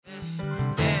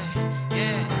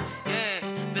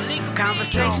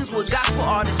Conversations with gospel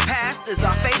artists, pastors.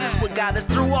 Our faith is what got us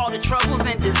through all the troubles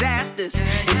and disasters.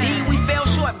 Indeed, we fell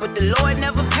short, but the Lord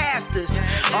never passed us.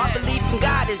 Our belief in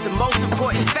God is the most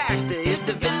important factor. It's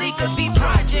the Velika B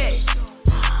Project.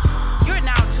 You're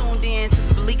now tuned in to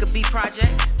the Velika B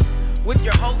Project with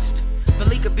your host,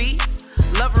 Velika B,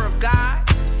 lover of God,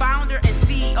 founder and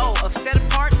CEO of Set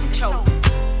Apart and Chosen.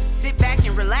 Sit back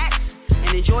and relax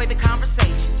and enjoy the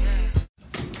conversations.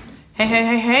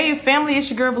 Hey, family, it's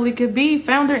your girl, Velika B,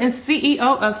 founder and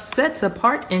CEO of Set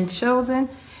Apart and Chosen,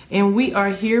 and we are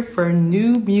here for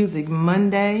New Music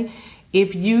Monday.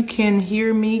 If you can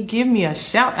hear me, give me a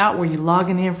shout out where you're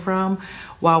logging in from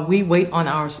while we wait on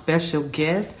our special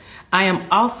guest. I am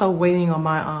also waiting on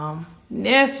my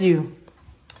nephew,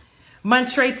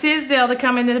 Montre Tisdale, to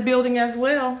come into the building as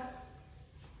well.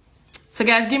 So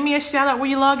guys, give me a shout out where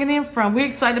you're logging in from. We're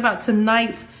excited about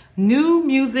tonight's New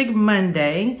Music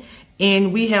Monday.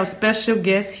 And we have special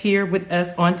guests here with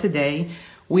us on today.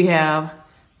 We have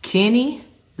Kenny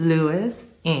Lewis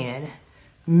and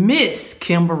Miss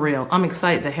Kim Burrell. I'm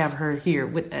excited to have her here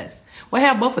with us. We'll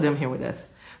have both of them here with us.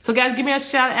 So guys, give me a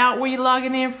shout out where you're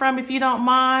logging in from if you don't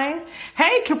mind.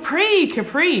 Hey,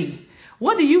 Capri,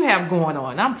 what do you have going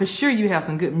on? I'm for sure you have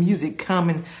some good music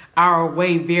coming our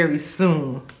way very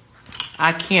soon.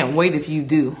 I can't wait if you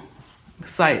do.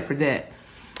 Excited for that.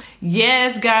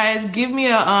 Yes, guys, give me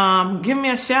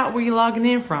a shout where you're logging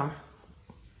in from.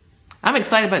 I'm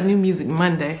excited about New Music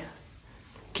Monday.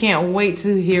 Can't wait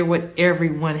to hear what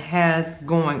everyone has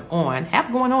going on,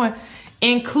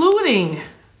 including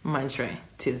Montre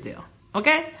Tisdale.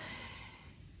 Okay.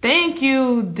 Thank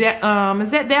you. Is that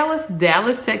Dallas?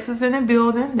 Dallas, Texas in the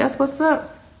building. That's what's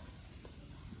up.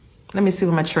 Let me see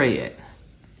where my Trey at.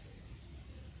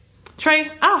 Trey,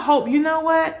 I hope, you know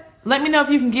what? Let me know if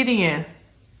you can get in.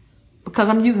 Because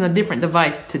I'm using a different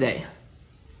device today.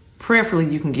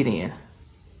 Prayerfully, you can get in.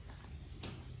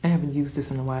 I haven't used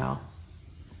this in a while.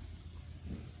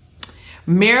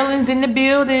 Maryland's in the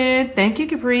building. Thank you,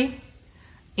 Capri.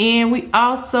 And we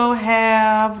also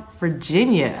have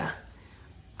Virginia.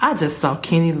 I just saw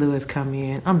Kenny Lewis come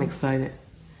in. I'm excited.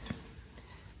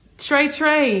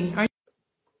 Trey, are you...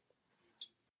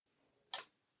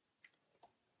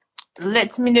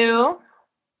 Let me know.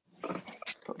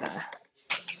 Hold on.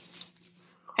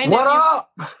 Hey, what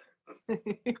up?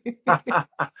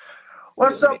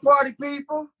 What's up, party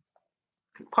people?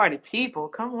 Party people,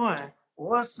 come on.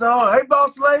 What's up? Hey,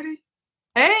 boss lady.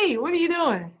 Hey, what are you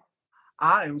doing?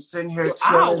 I am sitting here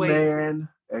chilling, man.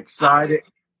 Excited.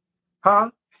 Huh?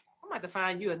 I'm about to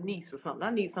find you a niece or something. I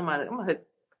need somebody. Hook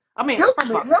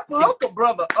a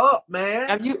brother up,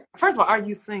 man. First of all, are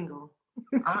you single?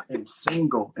 I am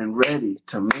single and ready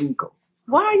to mingle.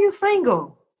 Why are you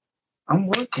single? I'm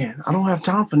working. I don't have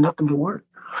time for nothing but work.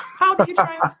 How old are you,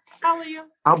 Trey? How old are you?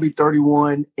 I'll be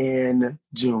 31 in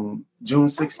June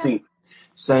 16th. Okay.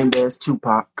 Same day as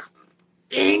Tupac.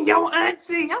 And your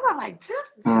auntie. I'm like,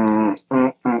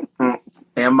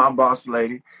 And my boss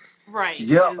lady. Right.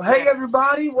 Yep. Hey,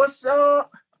 everybody. What's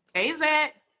up? Hey,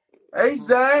 Zach. Hey,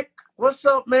 Zach. What's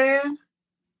up, man?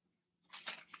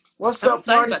 What's up,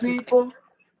 party people?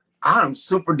 I'm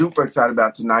super duper excited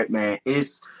about tonight, man.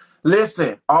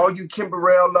 Listen, all you Kim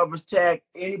Burrell lovers, tag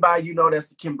anybody you know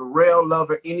that's a Kim Burrell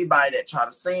lover, anybody that try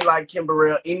to sing like Kim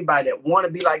Burrell, anybody that want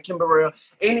to be like Kim Burrell,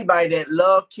 anybody that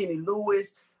love Kenny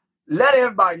Lewis. Let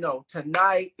everybody know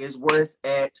tonight is where it's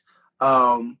at.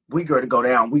 We got to go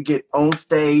down. We get on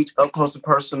stage, up close and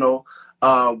personal,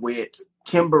 with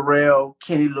Kim Burrell,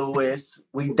 Kenny Lewis.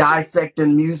 We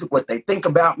dissecting music, what they think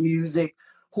about music,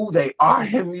 who they are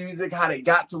in music, how they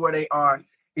got to where they are.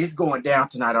 It's going down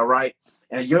tonight, all right?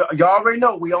 And you already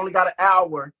know we only got an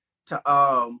hour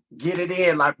to get it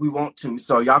in like we want to.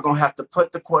 So y'all going to have to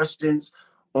put the questions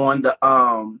on the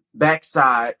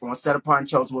backside on Set Apart and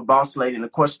Chosen with Boss Lady in the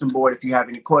question board if you have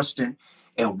any question.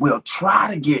 And we'll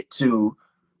try to get to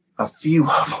a few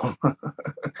of them.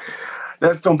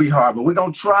 That's going to be hard, but we're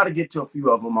going to try to get to a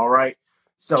few of them, all right?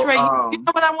 So, Trey, you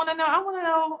know what I want to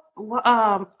know?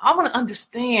 I want to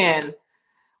understand.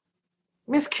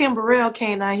 Miss Kim Burrell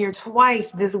came out here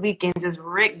twice this weekend, just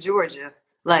wrecked Georgia.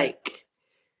 Like,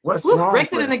 what's wrong?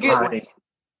 Wrecked it in a good way.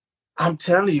 I'm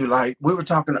telling you, like, we were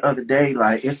talking the other day,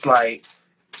 like, it's like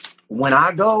when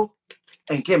I go,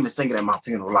 and Kim is singing at my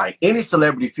funeral, like any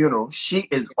celebrity funeral, she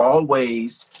is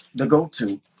always the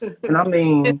go-to. And I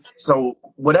mean, so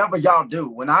whatever y'all do,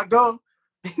 when I go,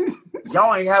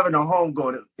 Y'all ain't having a home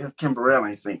going if Kim Burrell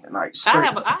ain't singing. Like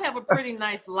I have a pretty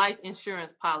nice life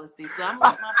insurance policy, so I'm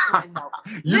like my friend know.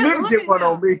 You need to get one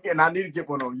on me, and I need to get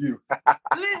one on you.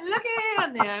 Look at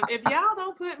him now. If y'all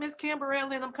don't put Miss Kim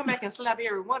Burrell in, I'm come back and slap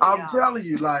every one of y'all. I'm telling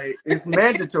you, like, it's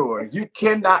mandatory. You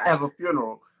cannot have a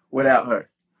funeral without her.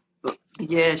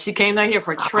 Yeah, she came down here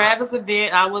for Travis'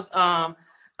 event. I was up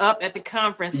at the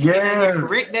conference. She Yeah.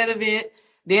 correct that event.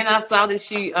 Then I saw that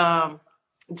she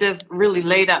just really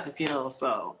laid out the funeral.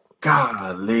 So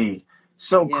golly,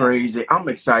 so crazy. I'm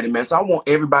excited, man. So I want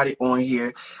everybody on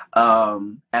here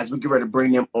as we get ready to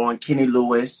bring them on. Kenny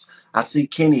Lewis, I see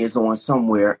Kenny is on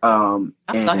somewhere. And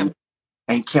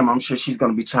Kim, I'm sure she's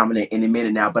going to be chiming in any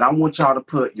minute now. But I want y'all to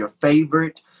put your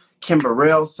favorite Kim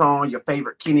Burrell song, your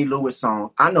favorite Kenny Lewis song.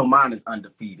 I know mine is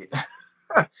Undefeated.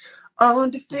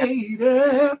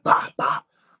 Undefeated. Bah, bah.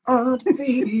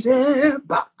 Undefeated.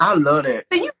 Bah. I love that.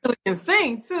 You really can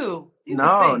sing too.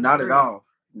 No, not at all.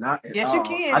 Not at all. Yes, you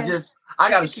can. I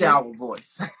got a shower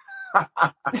voice.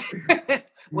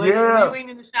 Well, you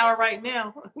ain't in the shower right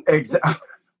now. Exactly.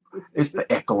 It's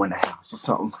the echo in the house or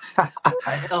something.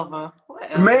 Whatever.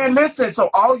 Man, listen, so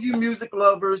all you music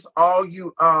lovers, all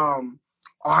you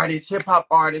artists, hip-hop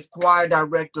artists, choir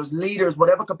directors, leaders,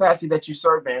 whatever capacity that you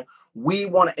serve in, we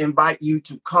want to invite you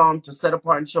to come to Set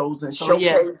Apart and Chosen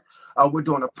Showcase. We're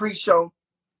doing a pre-show,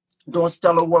 doing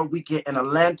Stellar Award Weekend in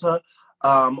Atlanta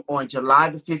on July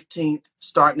the 15th,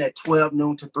 starting at 12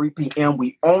 noon to 3 p.m.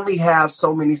 We only have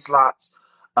so many slots,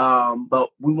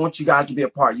 but we want you guys to be a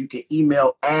part. You can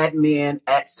email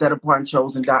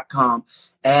admin@setapartandchosen.com,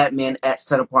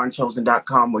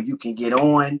 admin@setapartandchosen.com, or you can get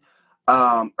on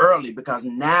early because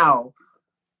now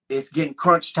it's getting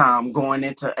crunch time going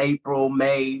into April,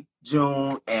 May,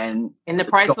 June, and the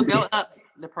price will go up.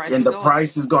 The price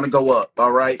is going to go up.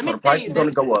 All right, so the price is going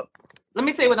to go up. Let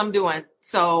me tell you what I'm doing.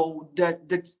 So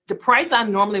the price I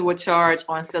normally would charge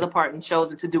on Set Apart and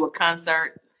Chosen to do a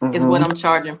concert is what I'm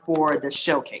charging for the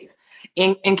showcase.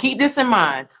 And keep this in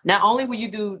mind. Not only will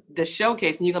you do the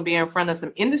showcase and you're going to be in front of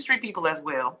some industry people as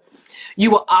well,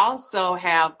 you will also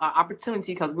have an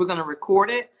opportunity because we're going to record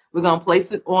it. We're going to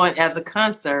place it on as a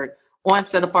concert on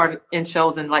Set Apart and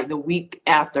Chosen like the week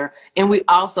after. And we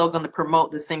also going to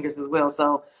promote the singers as well.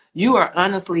 So you are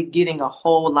honestly getting a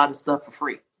whole lot of stuff for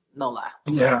free. No lie.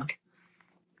 Yeah.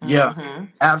 Yeah,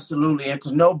 absolutely. And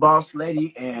to know Boss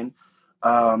Lady and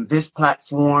this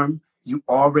platform, you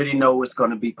already know it's going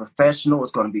to be professional.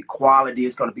 It's going to be quality.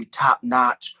 It's going to be top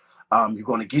notch. You're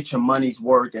going to get your money's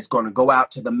worth. It's going to go out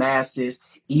to the masses.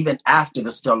 Even after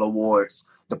the Stellar Awards,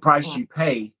 the price you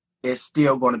pay is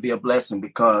still going to be a blessing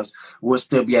because we'll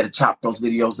still be able to chop those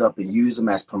videos up and use them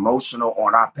as promotional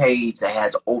on our page that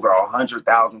has over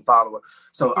 100,000 followers.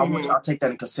 So I want y'all to take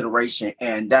that in consideration.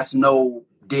 And that's no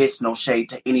diss, no shade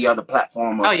to any other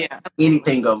platform or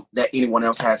anything of that anyone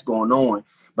else has going on.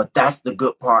 But that's the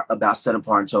good part about Set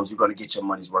Apart and Chosen. You're going to get your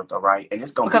money's worth, all right? And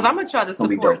it's going to I'm going to try to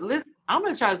support. Listen, I'm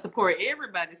going to try to support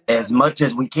everybody as much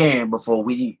as we can before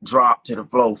we drop to the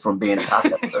flow from being top.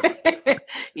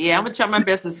 Yeah, I'm going to try my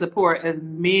best to support as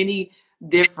many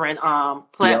different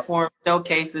platform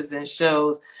showcases and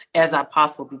shows as I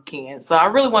possibly can. So I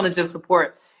really want to just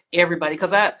support everybody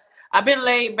because I've been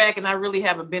laid back and I really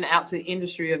haven't been out to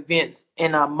industry events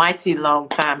in a mighty long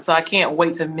time. So I can't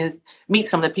wait to meet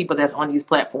some of the people that's on these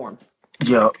platforms.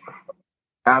 Yep.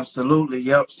 Absolutely.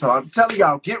 Yep. So I'm telling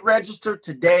y'all, get registered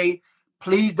today.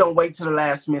 Please don't wait till the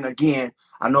last minute. Again,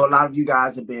 I know a lot of you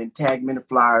guys have been tagging me in the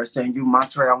flyers saying, you,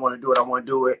 Montre, I want to do it. I want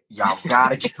to do it. Y'all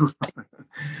got to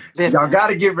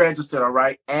get registered. All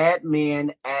right.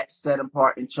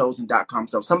 Admin@setapartandchosen.com.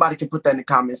 So if somebody can put that in the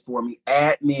comments for me,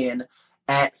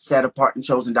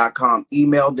 admin@setapartandchosen.com.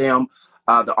 Email them,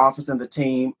 the office and the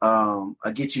team. I'll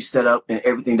get you set up and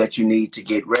everything that you need to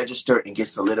get registered and get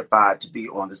solidified to be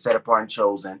on the Set Apart and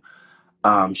Chosen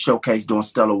showcase during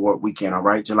Stellar Award Weekend. All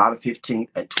right, July the 15th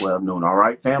at 12 noon. All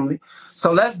right, family.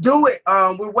 So let's do it.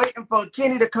 We're waiting for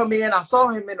Kenny to come in. I saw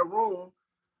him in the room.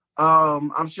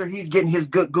 I'm sure he's getting his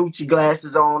good Gucci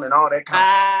glasses on and all that kind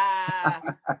of stuff.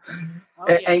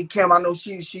 And Kim, I know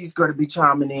she's going to be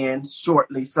chiming in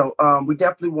shortly. So we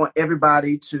definitely want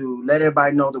everybody to let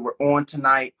everybody know that we're on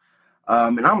tonight.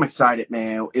 And I'm excited,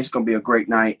 man. It's going to be a great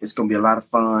night. It's going to be a lot of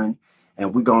fun.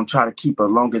 And we're going to try to keep her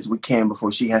long as we can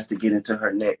before she has to get into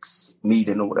her next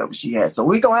meeting or whatever she has. So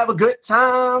we're going to have a good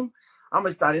time. I'm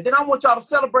excited. Then I want y'all to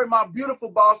celebrate my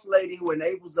beautiful boss lady who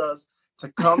enables us to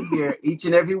come here each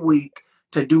and every week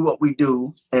to do what we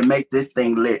do and make this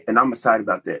thing lit. And I'm excited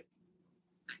about that.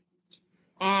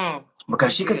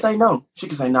 Because she can say no. She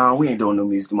can say, no, we ain't doing no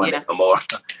music money no more.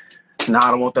 No,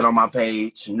 I don't want that on my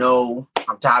page. No,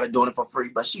 I'm tired of doing it for free,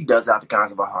 but she does it out the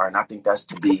kinds of her heart. And I think that's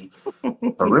to be,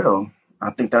 for real,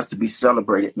 I think that's to be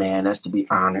celebrated, man. That's to be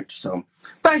honored. So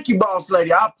thank you, boss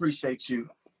lady. I appreciate you.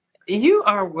 You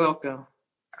are welcome.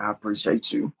 I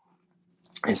appreciate you.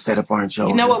 Instead of our show.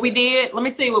 You know what we did? Let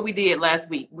me tell you what we did last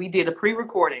week. We did a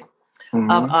pre-recording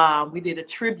of we did a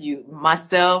tribute.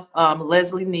 Myself,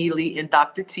 Leslie Neely, and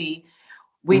Dr. T.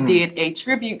 We did a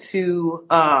tribute to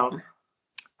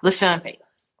LaShawn Pace.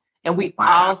 And we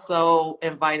also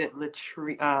invited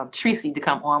Tracy to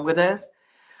come on with us.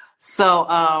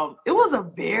 So it was a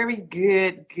very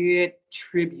good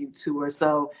tribute to her.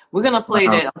 So we're gonna play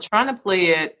that. I'm trying to play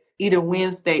it either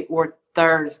Wednesday or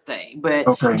Thursday, but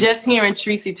just hearing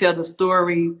Tracy tell the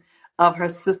story of her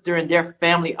sister and their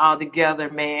family all together,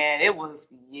 man, it was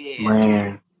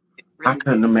man. Really I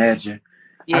couldn't imagine.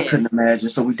 Yes. I couldn't imagine.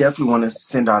 So we definitely want to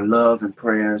send our love and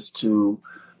prayers to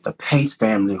the Pace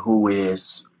family, who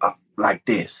is like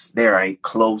this. They're a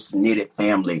close knitted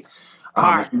family.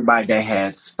 Anybody that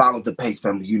has followed the Pace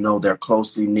family, you know they're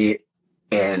closely knit,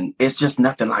 and it's just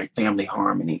nothing like family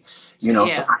harmony, you know.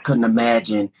 So I couldn't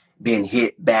imagine being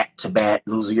hit back to back,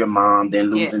 losing your mom, then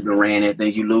losing Durant,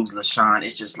 then you lose LaShawn.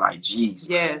 It's just like, geez,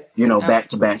 you know, back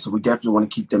to back. So we definitely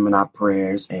want to keep them in our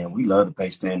prayers, and we love the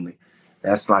Pace family.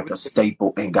 That's like a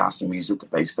staple in gospel music, the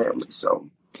Pace family. So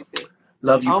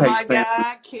love you, Pace family. Oh my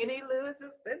God, Kenny Lewis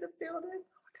is in the building.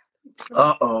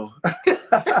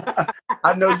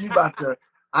 I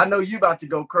know you about to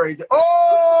go crazy.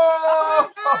 Oh,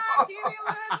 Kenny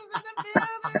Lewis is in the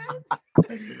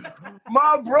building.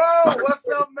 My bro, what's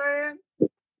up, man?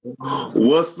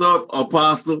 What's up,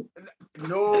 Apostle?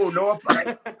 No,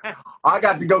 I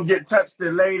got to go get touched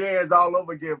and laid hands all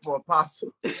over again for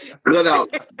Apostle. Cut out.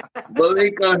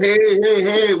 Malika,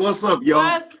 hey, what's up,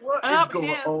 y'all? What is going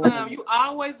on? You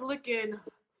always looking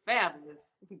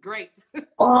fabulous. Great.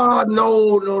 Oh,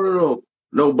 no.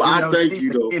 No, but I thank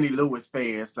you, though. Kenny Lewis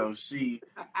fan, so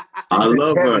I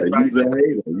love her. Right?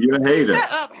 You're a hater.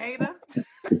 Shut up, hater.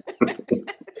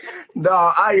 No,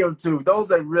 I am too. Those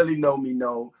that really know me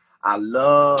know I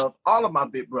love all of my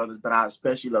big brothers, but I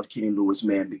especially love Kenny Lewis,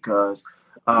 man, because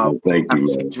thank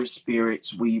you, kindred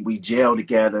spirits. We gel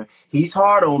together. He's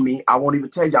hard on me. I won't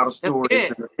even tell y'all the stories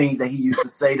and the things that he used to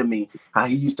say to me, how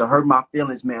he used to hurt my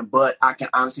feelings, man. But I can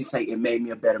honestly say it made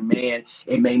me a better man.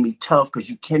 It made me tough, because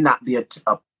you cannot be a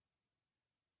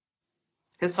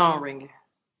His phone ringing.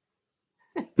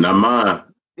 Not mine.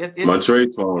 My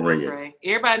trade phone ringing. Right.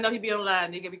 Everybody know he be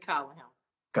online. They gonna be calling him.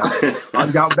 Are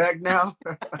y'all back now?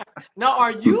 No,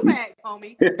 are you back,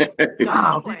 homie?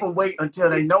 Nah, people wait until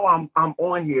they know I'm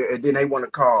on here, and then they want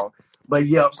to call. But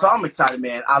yeah, so I'm excited,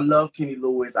 man. I love Kenny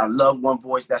Lewis. I love One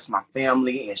Voice. That's my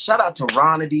family. And shout out to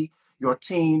Ronady, your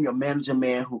team, your manager,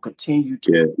 man, who continue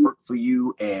to work for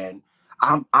you. And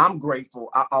I'm grateful.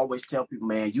 I always tell people,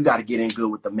 man, you got to get in good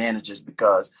with the managers,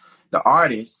 because the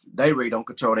artists, they really don't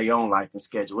control their own life and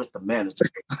schedule. It's the manager.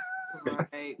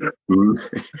 Right.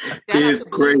 It's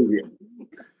crazy.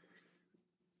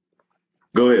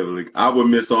 Go ahead, Malik. I would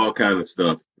miss all kinds of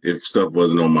stuff if stuff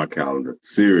wasn't on my calendar.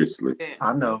 Seriously.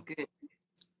 I know.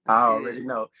 I already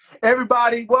know.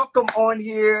 Everybody, welcome on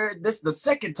here. This is the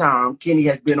second time Kenny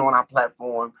has been on our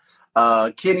platform.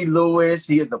 Kenny Lewis,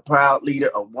 he is the proud leader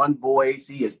of One Voice.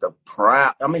 He is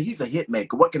he's a hit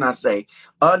maker. What can I say?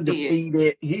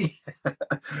 Undefeated.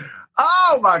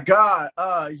 Oh my God.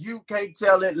 You can't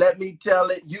tell it. Let me tell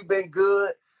it. You've been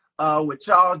good. With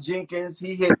Charles Jenkins,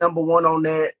 he hit #1 on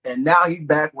that, and now he's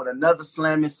back with another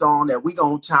slamming song that we're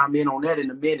gonna chime in on that in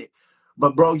a minute.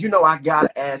 But bro, you know, I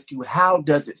gotta ask you, how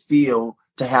does it feel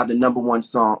to have the #1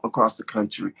 song across the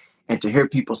country and to hear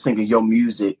people singing your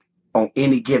music on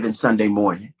any given Sunday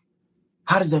morning?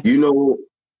 How does that feel? You know,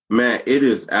 man, it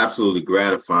is absolutely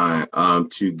gratifying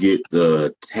to get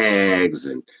the tags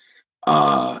and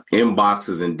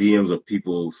inboxes and DMs of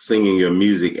people singing your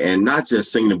music, and not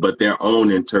just singing it, but their own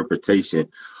interpretation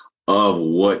of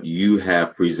what you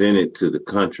have presented to the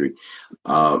country.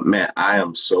 Man, I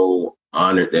am so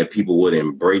honored that people would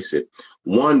embrace it.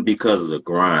 One, because of the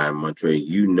grind, Montre,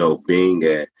 you know, being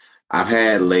at, I've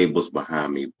had labels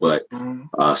behind me, but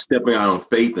stepping out on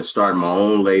faith and starting my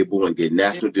own label and get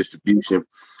national distribution,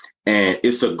 and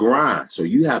it's a grind. So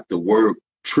you have to work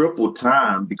triple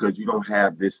time because you don't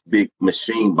have this big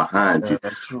machine behind you.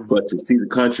 That's true. But to see the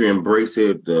country embrace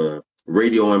it, the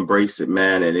radio embrace it,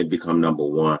 man, and it become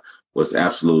 #1 was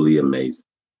absolutely amazing.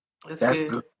 That's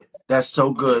good. That's so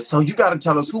good. So you got to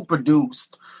tell us who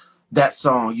produced that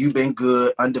song, You've Been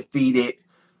Good, Undefeated,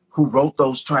 who wrote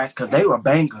those tracks, because they were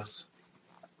bangers.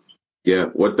 Yeah.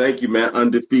 Well, thank you, man.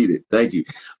 Undefeated. Thank you.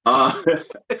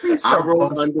 He's I so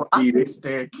wrote boastful. I can't Undefeated.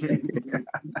 stand Kenny.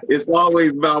 It's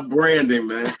always about branding,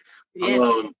 man.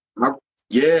 Yes. I,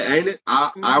 yeah, ain't it?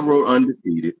 I wrote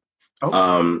Undefeated.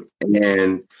 Okay.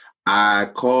 And I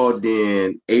called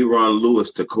in Aaron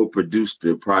Lewis to co-produce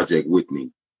the project with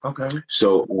me. Okay.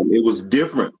 So it was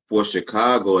different for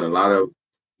Chicago, and a lot of,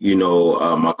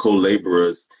 my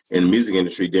co-laborers in the music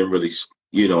industry didn't really,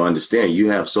 understand. You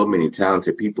have so many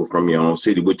talented people from your own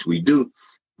city, which we do.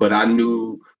 But I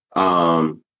knew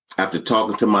after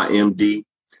talking to my MD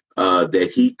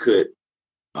that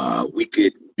we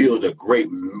could build a great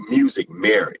music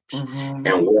marriage. Mm-hmm.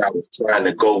 And where I was trying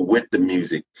to go with the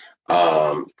music.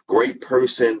 Great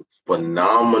person,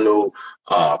 phenomenal,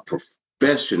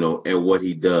 professional at what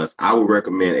he does. I would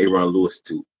recommend Aaron Lewis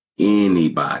to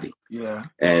anybody. Yeah.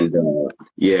 And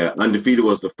Undefeated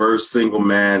was the first single,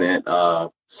 man.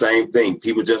 And same thing.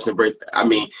 People just embrace. I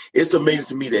mean, it's amazing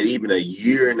to me that even a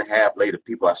year and a half later,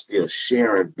 people are still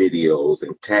sharing videos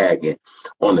and tagging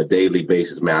on a daily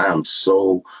basis, man. I am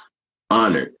so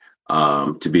honored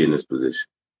to be in this position.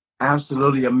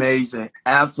 Absolutely amazing.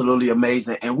 Absolutely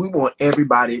amazing. And we want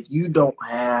everybody, if you don't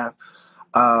have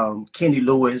Kenny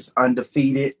Lewis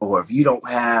Undefeated, or if you don't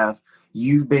have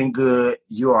You've Been Good,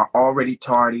 you are already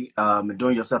tardy and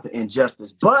doing yourself an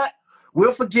injustice. But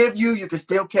we'll forgive you. You can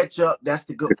still catch up. That's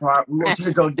the good part. We want you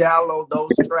to go download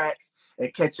those tracks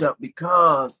and catch up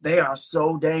because they are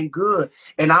so dang good.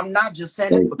 And I'm not just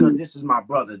saying it because this is my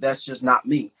brother. That's just not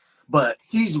me. But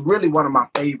he's really one of my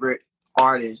favorite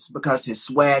artists because his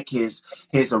swag, his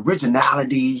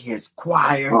originality, his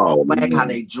choir, how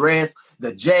they dress,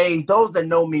 the J's. Those that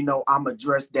know me know I'm a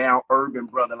dressed down urban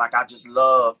brother. Like, I just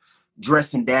love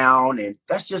dressing down, and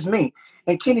that's just me.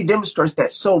 And Kenny demonstrates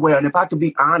that so well. And if I could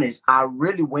be honest, I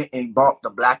really went and bought the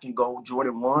black and gold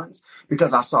Jordan 1s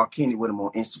because I saw Kenny with them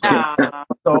on Instagram.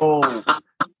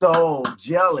 So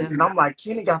jealous. And I'm like,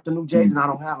 Kenny got the new J's and I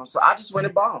don't have them. So I just went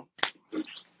and bought them.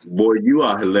 Boy, you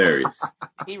are hilarious.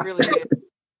 He really is.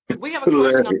 We have a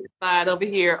question on the side over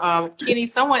here. Kenny,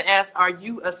 someone asked, are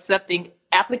you accepting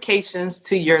applications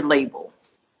to your label?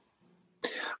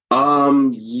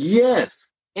 Yes.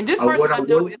 And this person I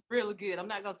know is really good. I'm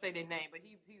not going to say their name, but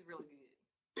he's really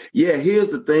good. Yeah,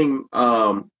 here's the thing.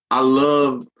 I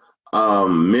love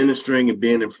ministering and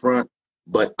being in front,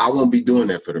 but I won't be doing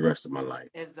that for the rest of my life.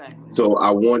 Exactly. So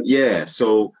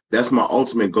so that's my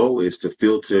ultimate goal, is to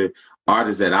filter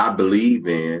artists that I believe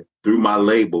in through my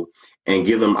label and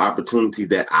give them opportunities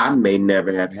that I may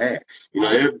never have had. You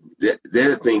know,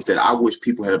 there are things that I wish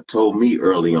people had told me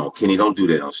early on. Kenny, don't do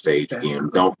that on stage again.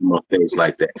 Don't come on stage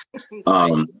like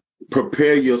that.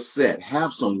 Prepare your set.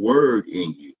 Have some word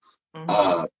in you.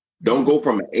 Don't go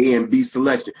from an A and B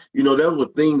selection. You know, those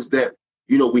were things that,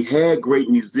 we had great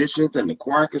musicians and the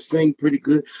choir could sing pretty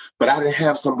good, but I didn't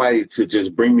have somebody to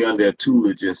just bring me under their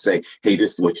tutelage and say, hey,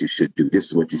 this is what you should do. This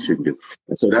is what you shouldn't do.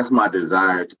 And so that's my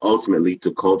desire, ultimately,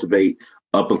 to cultivate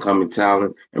up and coming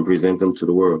talent and present them to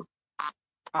the world.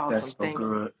 Awesome. That's so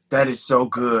good. That is so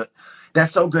good.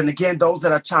 That's so good. And again, those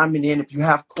that are chiming in, if you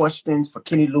have questions for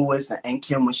Kenny Lewis and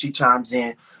Kim when she chimes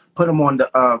in, put them on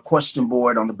the question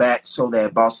board on the back so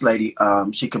that Boss Lady,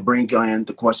 she could bring in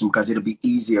the question, because it'll be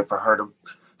easier for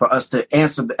us to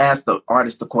ask the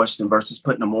artist the question versus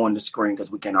putting them on the screen, because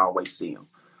we can always see them.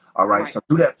 All right. So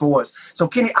do that for us. So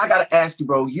Kenny, I got to ask you,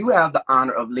 bro, you have the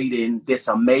honor of leading this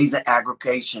amazing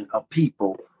aggregation of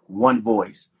people, One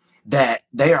Voice, that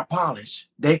they are polished.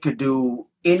 They could do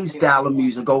any style of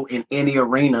music, go in any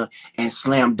arena and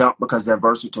slam dunk because they're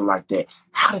versatile like that.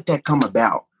 How did that come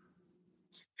about?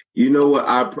 You know what?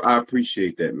 I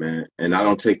appreciate that, man. And I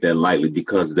don't take that lightly,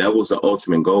 because that was the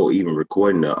ultimate goal, even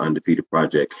recording the Undefeated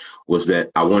project, was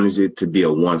that I wanted it to be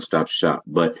a one-stop shop.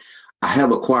 But I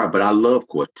have a choir, but I love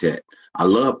quartet. I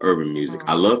love urban music.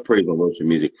 I love praise and worship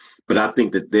music. But I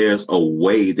think that there's a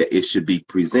way that it should be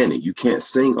presented. You can't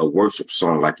sing a worship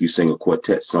song like you sing a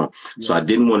quartet song. Yeah. So I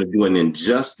didn't want to do an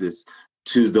injustice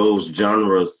to those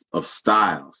genres of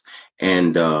styles.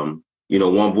 And,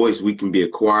 One Voice, we can be a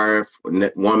choir for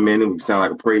 1 minute. We sound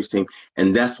like a praise team.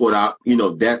 And that's what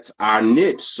that's our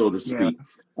niche, so to speak.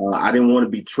 Yeah. I didn't want to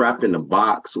be trapped in a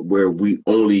box where we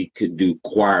only could do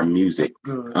choir music,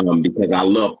 because I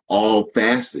love all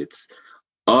facets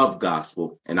of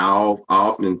gospel. And I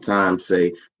oftentimes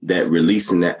say that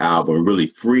releasing that album really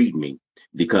freed me,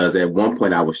 because at one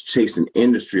point I was chasing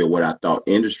industry, or what I thought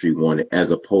industry wanted, as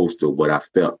opposed to what I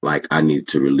felt like I needed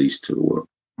to release to the world.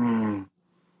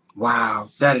 Wow,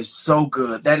 that is so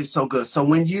good. That is so good. So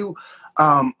when you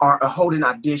are holding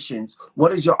auditions, what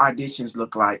does your auditions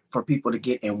look like for people to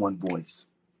get in One Voice?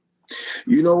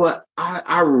 You know what?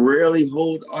 I rarely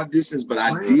hold auditions, but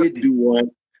I did do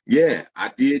one. Yeah,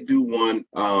 I did do one.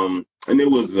 And it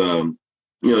was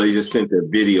they just sent their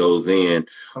videos in.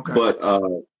 Okay. But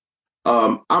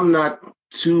I'm not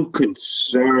too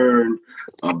concerned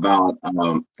about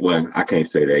well, I can't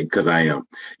say that because I am.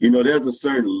 There's a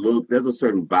certain look, there's a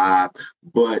certain vibe,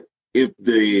 but if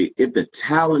the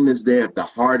talent is there, if the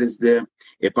heart is there,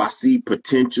 if I see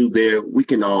potential there, we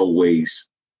can always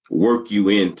work you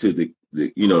into the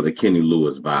Kenny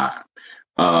Lewis vibe.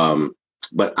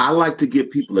 But I like to give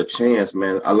people a chance,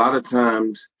 man. A lot of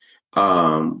times,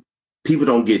 people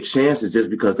don't get chances just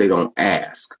because they don't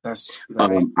ask. That's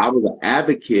right. I was an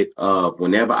advocate of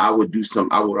whenever I would do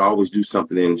something, I would always do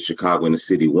something in Chicago in the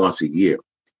city once a year.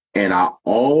 And I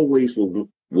always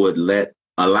would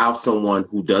allow someone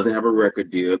who doesn't have a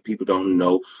record deal, people don't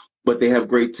know, but they have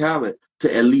great talent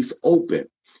to at least open.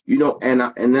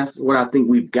 And that's what I think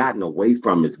we've gotten away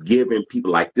from, is giving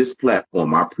people like this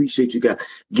platform. I appreciate you guys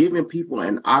giving people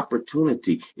an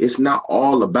opportunity. It's not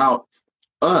all about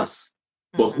us,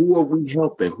 but who are we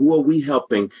helping? Who are we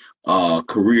helping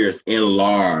careers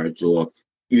enlarge or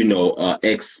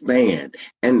expand?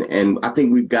 And I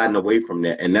think we've gotten away from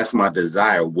that. And that's my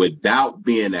desire, without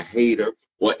being a hater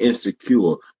or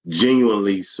insecure,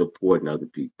 genuinely supporting other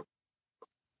people.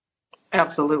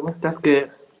 Absolutely. That's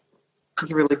good.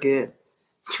 It's really good.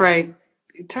 Trey,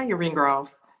 turn your ringer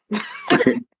off.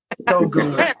 So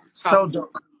good. So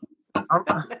dope.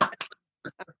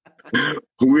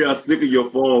 We are sick of your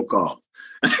phone calls.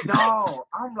 No,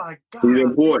 I'm like, God, he's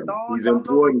important. Dog, he's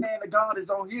important. The man of God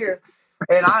is on here,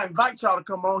 and I invite y'all to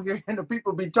come on here, and the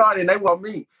people be talking, and they want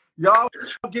me. Y'all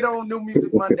get on New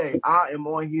Music Monday. I am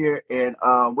on here, and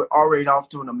we're already off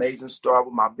to an amazing start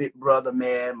with my big brother,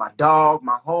 man, my dog,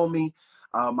 my homie,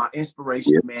 my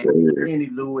inspiration, man, Kenny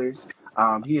Lewis.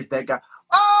 He is that guy.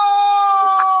 Oh!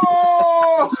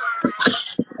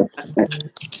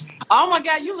 Oh my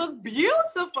God, you look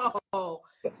beautiful.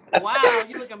 Wow,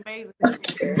 you look amazing.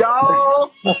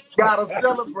 Y'all gotta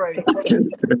celebrate.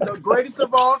 The greatest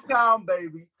of all time,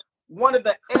 baby. One of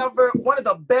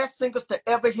the best singers to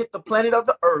ever hit the planet of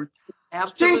the earth.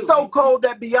 Absolutely. She's so cold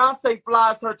that Beyonce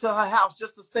flies her to her house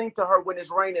just to sing to her when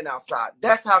it's raining outside.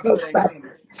 That's how good they sing.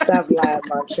 Stop lying,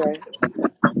 Montre.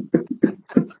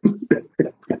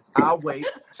 I'll wait.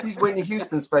 She's Whitney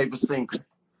Houston's favorite singer.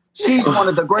 She's one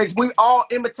of the greatest. We all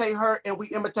imitate her, and we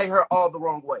imitate her all the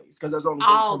wrong ways because there's only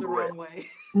all the wrong way.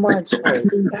 Montre,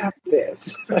 stop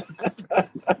this.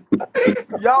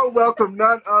 Y'all welcome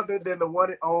none other than the one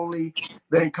and only,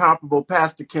 the incomparable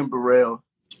Pastor Kim Burrell.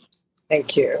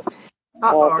 Thank you.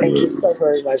 Thank you so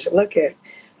very much.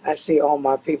 I see all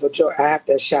my people. I have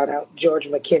to shout out George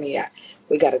McKinney.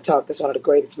 We got to talk. This is one of the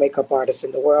greatest makeup artists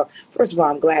in the world. First of all,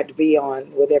 I'm glad to be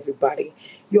on with everybody.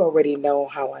 You already know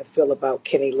how I feel about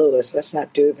Kenny Lewis. Let's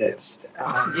not do this.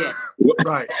 Yeah,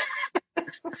 right.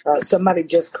 Somebody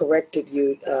just corrected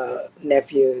you,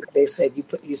 nephew. They said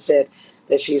you said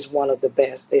that she's one of the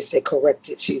best. They say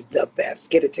corrected. She's the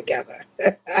best. Get it together.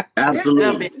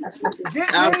 Absolutely.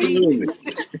 Absolutely.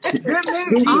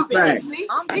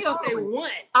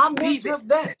 I meant just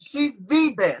that. She's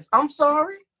the best. I'm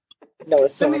sorry. No,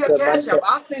 it's send me your Cash App.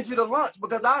 I'll send you the lunch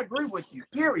because I agree with you.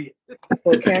 Period.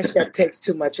 Well, Cash App takes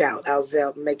too much out.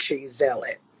 I'll make sure you Zelle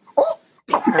it. Oh.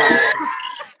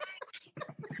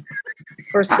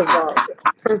 First of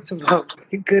all,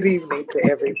 good evening to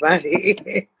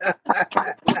everybody.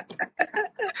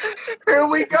 Here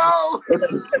we go.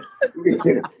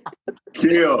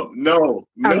 Kill. No.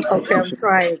 Okay, I'm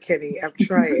trying, Kenny. I'm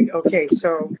trying. Okay,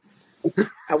 so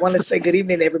I want to say good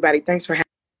evening to everybody. Thanks for having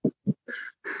me.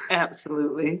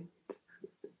 Absolutely.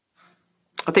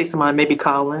 I think somebody may be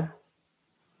calling.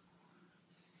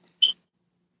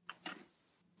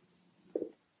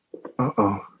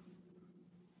 Uh-oh.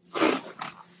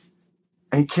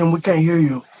 Hey, Kim, we can't hear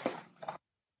you.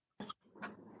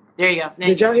 There you go.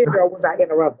 Did y'all hear me or was I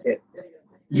interrupted?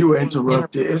 You were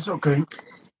interrupted. It's okay.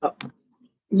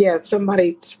 Yeah,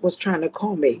 somebody was trying to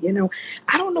call me. I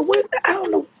don't know.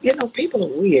 People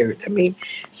are weird. I mean,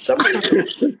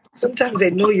 sometimes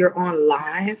they know you're on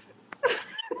live.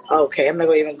 Okay, I'm not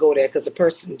going to even go there because the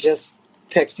person just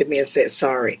texted me and said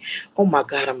sorry. Oh my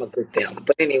God, I'm a good them.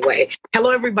 But anyway, hello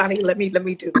everybody. Let me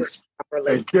do this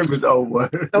properly. Hey, Kim is over.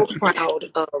 So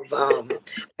proud of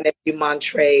nephew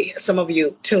Montre. Some of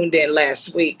you tuned in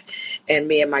last week, and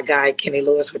me and my guy Kenny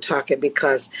Lewis were talking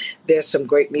because there's some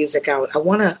great music out. I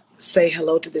want to say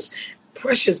hello to this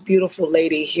precious, beautiful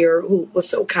lady here who was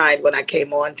so kind when I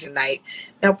came on tonight.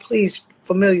 Now, please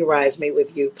familiarize me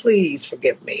with you. Please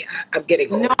forgive me. I'm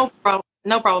getting old.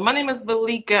 No problem. My name is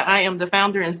Valika. I am the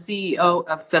founder and CEO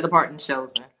of Set Apart and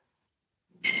Chosen.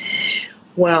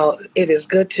 Well, it is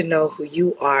good to know who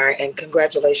you are, and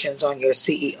congratulations on your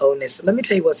CEO-ness. Let me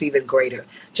tell you what's even greater.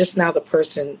 Just now, the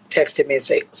person texted me and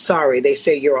said, "Sorry, they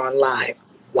say you're on live."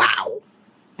 Wow,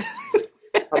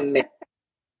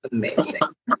 amazing.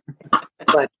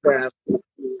 But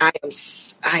I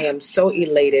am so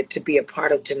elated to be a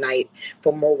part of tonight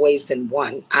for more ways than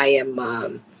one. I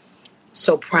am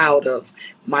so proud of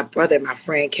my brother, my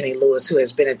friend Kenny Lewis, who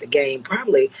has been at the game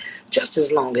probably just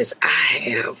as long as I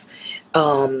have,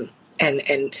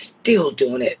 and still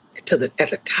doing it at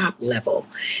the top level.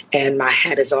 And my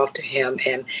hat is off to him.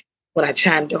 And when I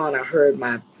chimed on, I heard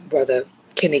my brother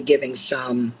Kenny giving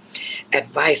some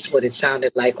advice, what it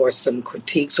sounded like, or some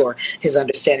critiques, or his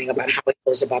understanding about how he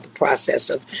goes about the process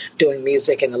of doing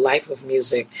music and the life of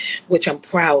music, which I'm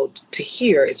proud to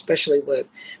hear, especially with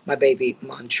my baby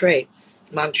Montre.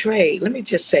 Montre, let me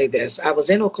just say this. I was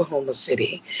in Oklahoma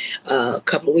City a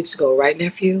couple of weeks ago, right,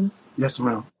 nephew? Yes,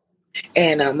 ma'am.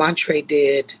 And Montre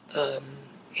did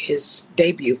his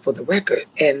debut for the record,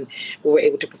 and we were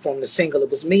able to perform the single. It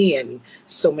was me and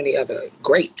so many other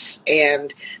greats,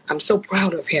 and I'm so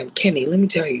proud of him. Kenny, let me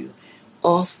tell you,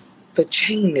 off the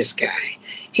chain, this guy.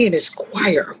 He and his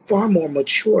choir are far more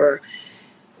mature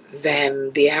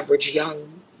than the average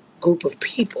young group of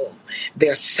people.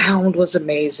 Their sound was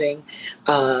amazing.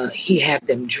 He had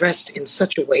them dressed in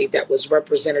such a way that was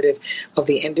representative of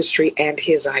the industry and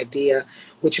his idea,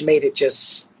 which made it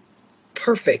just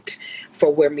perfect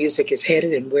for where music is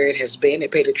headed and where it has been.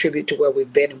 It paid a tribute to where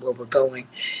we've been and where we're going.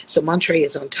 So Montre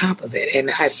is on top of it, and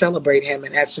I celebrate him.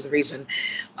 And that's the reason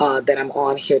that I'm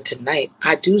on here tonight.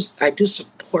 I do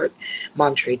support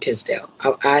Montre Tisdale.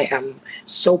 I am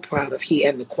so proud of he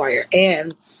and the choir,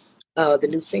 and the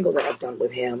new single that I've done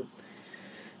with him,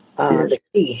 the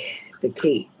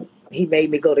key. He made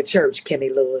me go to church, Kenny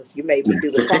Lewis. You made me do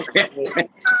the funk with me.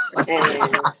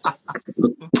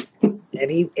 And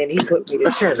he put me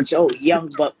to church. Oh, young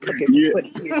buck put me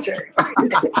to church.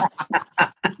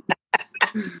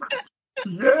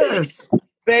 Yes.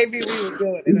 Baby, we were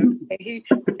doing it.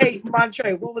 And hey,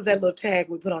 Montre, what was that little tag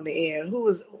we put on the end? Who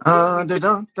was dun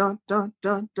dun dun dun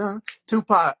dun dun.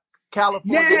 Tupac,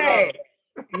 California.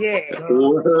 Yeah.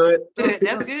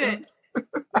 That's good.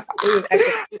 It was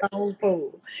acting a whole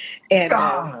fool. And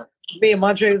me and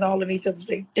Montre was all in each other's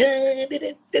face.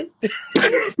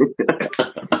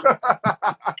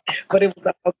 But it was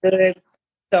all good.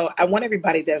 So I want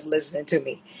everybody that's listening to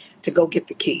me to go get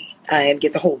the key and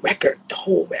get the whole record. The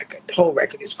whole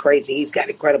record is crazy. He's got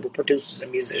incredible producers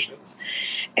and musicians.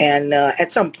 And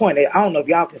at some point, I don't know if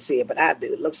y'all can see it, but I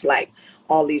do. It looks like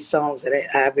all these songs that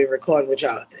I've been recording with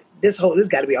y'all. This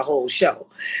got to be a whole show.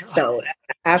 So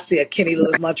I see a Kenny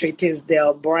Lewis, Montre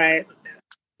Tisdale, Brian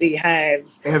C.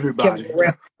 Hines, everybody, Kevin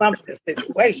Durrell, something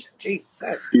situation.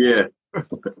 Jesus. Yeah.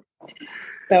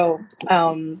 So,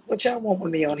 what y'all want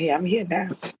with me on here? I'm here now.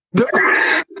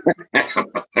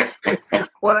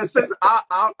 Well, since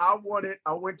I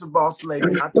went to Boss Lady.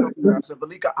 I told her, I said,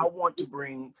 Valika, I want to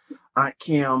bring Aunt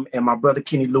Kim and my brother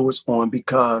Kenny Lewis on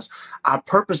because I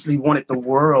purposely wanted the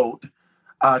world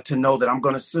to know that I'm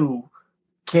going to sue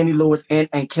Kenny Lewis and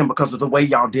Aunt Kim because of the way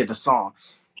y'all did the song.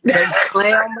 They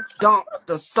slam dunked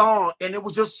the song, and it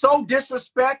was just so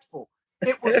disrespectful.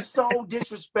 It was so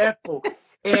disrespectful.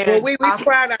 And we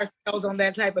pride ourselves on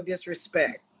that type of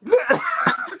disrespect.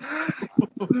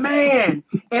 Man,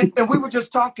 and we were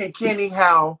just talking, Kenny,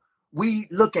 how we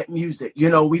look at music. You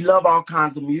know, we love all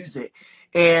kinds of music.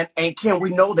 And Kim, we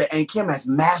know that Aunt Kim has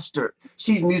mastered.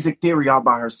 She's music theory all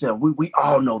by herself. We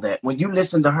all know that. When you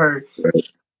listen to her,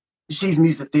 she's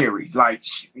music theory. Like,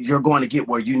 you're going to get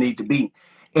where you need to be.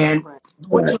 And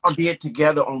what y'all did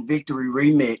together on Victory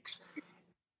Remix,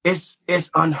 it's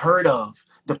unheard of.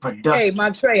 The production. Hey,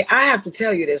 Montre, I have to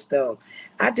tell you this, though.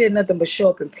 I did nothing but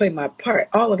show up and play my part.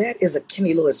 All of that is a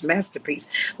Kenny Lewis masterpiece.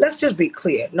 Let's just be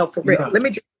clear. No, for real. Let me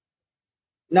just...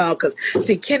 No, because,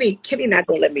 see, Kenny not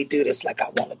going to let me do this like I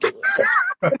want to do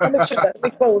it. Let me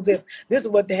close this. This is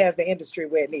what has the industry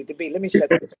where it needs to be. Let me shut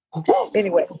this.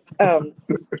 Anyway,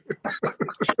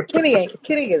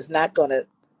 Kenny is not going to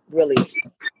really...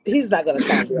 He's not going to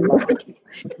sound me alone.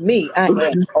 Me, I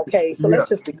am. Okay, so let's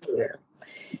just be clear.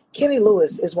 Kenny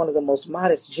Lewis is one of the most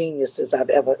modest geniuses I've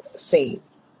ever seen,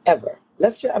 ever.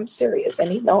 I'm serious.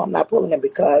 And he know I'm not pulling him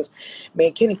because me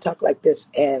and Kenny talk like this,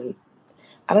 and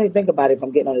I don't even think about it if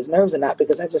I'm getting on his nerves or not,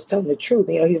 because I just tell him the truth.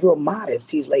 You know, he's real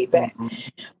modest. He's laid back.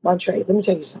 Montre, let me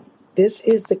tell you something. This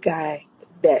is the guy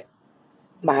that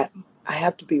I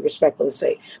have to be respectful and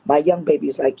say, my young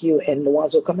babies like you and the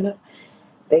ones who are coming up,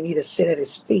 they need to sit at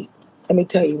his feet. Let me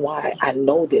tell you why I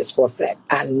know this for a fact.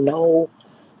 I know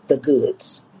the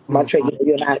goods. Montre,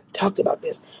 you and I talked about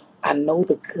this. I know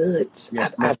the goods.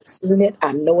 Yes, ma'am. I've seen it.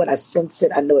 I know it. I sense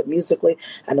it. I know it musically.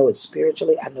 I know it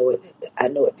spiritually. I know it. I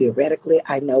know it theoretically.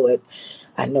 I know it.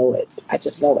 I know it. I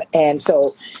just know it. And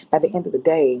so, at the end of the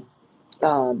day,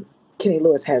 Kenny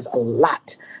Lewis has a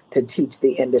lot to teach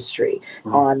the industry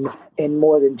on, in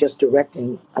more than just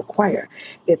directing a choir.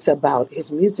 It's about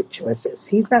his music choices.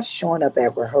 He's not showing up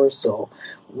at rehearsal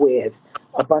with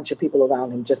a bunch of people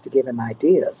around him just to give him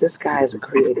ideas. This guy is a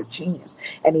creative genius,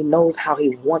 and he knows how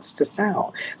he wants to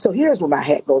sound. So here's where my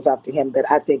hat goes off to him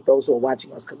that I think those who are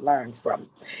watching us could learn from.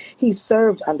 He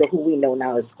served under who we know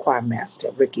now as the choir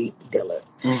master, Ricky Dillard.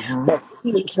 But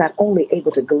he was not only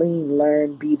able to glean,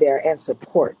 learn, be there, and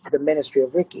support the ministry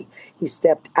of Ricky, he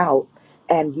stepped out,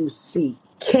 and you see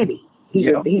Kenny. He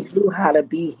knew how to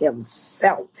be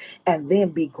himself and then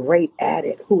be great at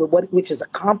it, which is a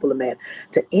compliment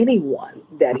to anyone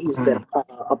that he's been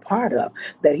a part of,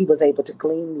 that he was able to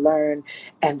glean, learn,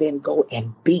 and then go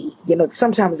and be. You know,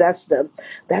 sometimes that's the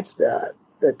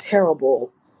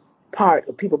terrible part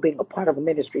of people being a part of a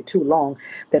ministry too long,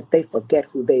 that they forget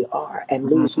who they are and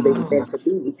lose who they were meant to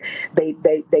be.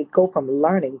 They go from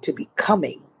learning to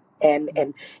becoming, and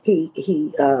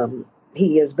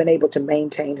he has been able to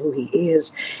maintain who he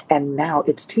is, and now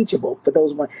it's teachable for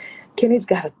those one. Kenny's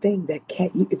got a thing that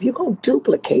can't. If you go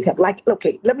duplicate him, like,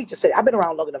 okay, let me just say, I've been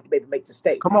around long enough to maybe make the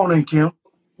statement. Come on in, Kim.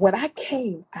 When I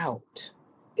came out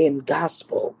in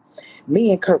gospel,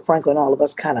 me and Kirk Franklin, all of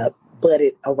us kind of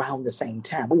budded around the same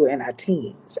time. We were in our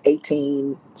teens,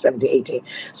 17, 18,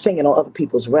 singing on other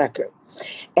people's record.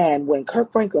 And when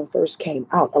Kirk Franklin first came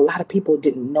out, a lot of people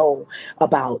didn't know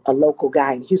about a local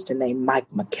guy in Houston named Mike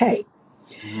McKay.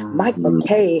 Mike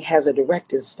McKay has a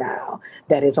directing style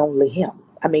that is only him.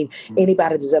 I mean,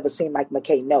 anybody that's ever seen Mike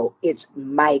McKay know it's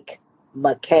Mike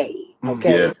McKay,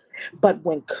 okay? Yeah. But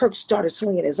when Kirk started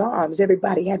swinging his arms,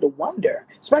 everybody had to wonder,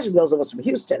 especially those of us from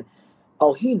Houston,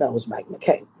 oh, he knows Mike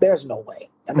McKay. There's no way.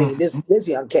 I mean, this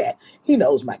young cat, he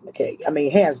knows Mike McKay. I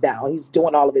mean, hands down, he's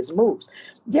doing all of his moves.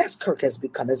 Yes, Kirk has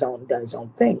become his own, done his own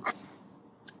thing.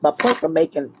 My point for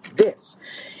making this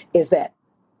is that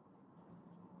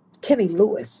Kenny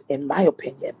Lewis, in my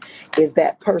opinion, is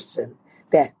that person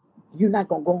that you're not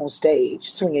going to go on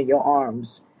stage swinging your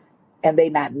arms and they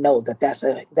not know that that's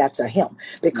a him,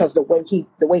 because the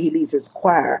way he leads his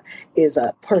choir is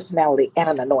a personality and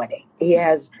an anointing. He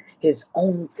has his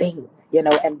own thing, you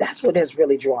know, and that's what has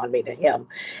really drawn me to him,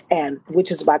 and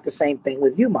which is about the same thing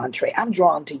with you, Montre. I'm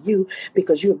drawn to you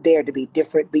because you have dared to be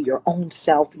different, be your own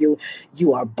self. You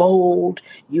are bold,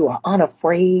 you are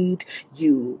unafraid,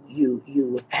 you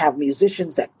have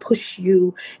musicians that push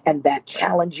you and that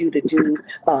challenge you to do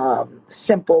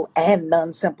simple and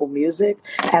non-simple music,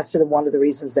 as to one of the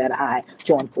reasons that I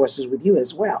joined forces with you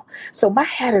as well. So my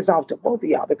hat is off to both of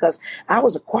y'all, because I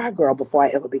was a choir girl before I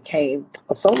ever became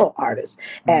a solo artist.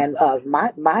 And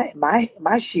my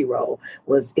shero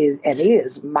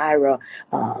is Myra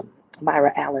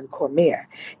Allen Cormier,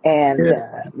 and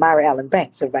Myra Allen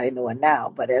Banks. Everybody know her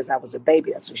now, but as I was a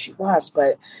baby, that's who she was.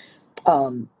 But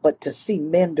to see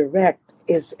men direct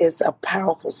is a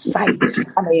powerful sight.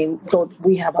 I mean,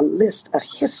 we have a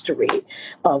history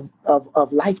of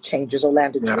life changers: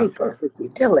 Orlando Draper, Ricky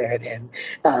Dillard, and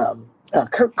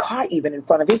Kirk Carr, even in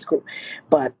front of his group.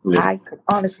 But I could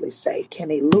honestly say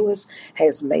Kenny Lewis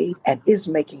has made and is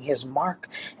making his mark,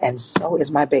 and so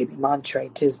is my baby Montre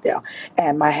Tisdale.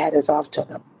 And my hat is off to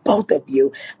the both of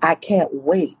you. I can't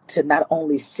wait to not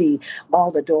only see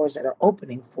all the doors that are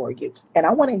opening for you. And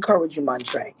I want to encourage you,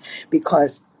 Montre,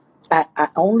 because I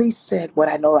only said what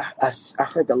I know I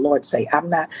heard the Lord say. I'm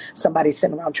not somebody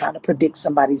sitting around trying to predict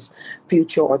somebody's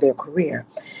future or their career.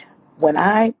 When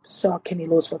I saw Kenny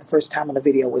Lewis for the first time on a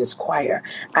video with his choir,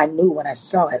 I knew when I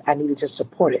saw it, I needed to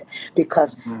support it,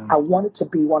 because I wanted to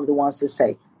be one of the ones to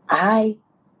say, I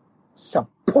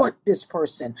support this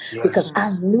person, because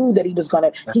I knew that he was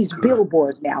he's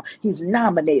Billboard now. He's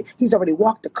nominated. He's already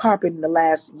walked the carpet in the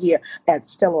last year at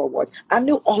Stellar Awards. I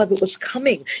knew all of it was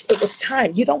coming. It was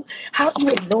time. How do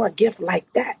you ignore a gift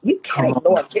like that? You can't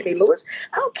ignore Kenny Lewis.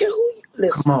 I don't care who you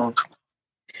listen. Come on.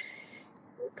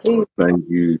 Please. Thank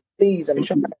you. Please, I'm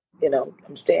trying to,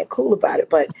 I'm staying cool about it,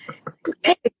 but you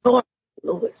can't ignore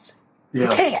Lewis. You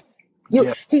can't.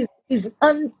 He's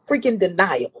unfreaking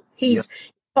deniable. He's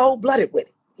cold-blooded with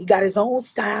it. He got his own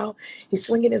style. He's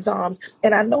swinging his arms.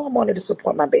 And I know I'm wanting to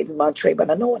support my baby Montre,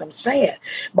 but I know what I'm saying.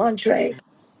 Montre,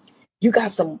 you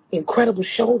got some incredible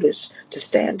shoulders to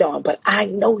stand on, but I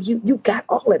know you got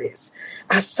all of this.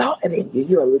 I saw it in you.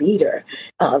 You're a leader.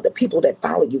 The people that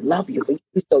follow you love you. For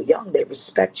you're so young, they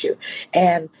respect you.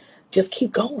 And just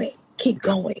keep going. Keep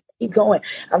going. Keep going.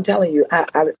 I'm telling you, I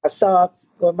saw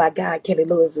when my guy Kenny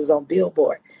Lewis is on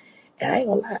Billboard. And I ain't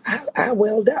gonna lie, I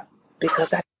welled up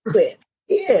because I quit.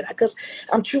 Yeah, because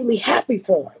I'm truly happy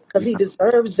for him because he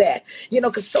deserves that.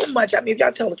 Because so much, I mean, if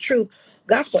y'all tell the truth,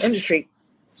 gospel industry,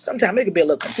 sometimes it can be a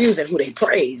little confusing who they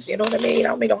praise. You know what I mean?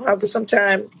 I mean, because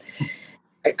sometimes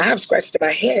I've scratched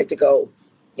my head to go,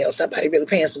 somebody really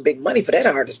paying some big money for that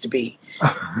artist to be.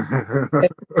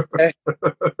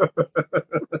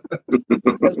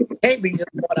 Can't be just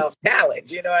going off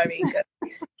talent, you know what I mean?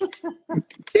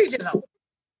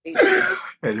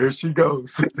 And here she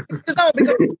goes. Because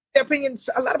their opinions,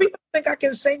 a lot of people think I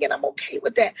can sing, and I'm okay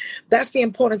with that. That's the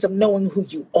importance of knowing who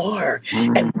you are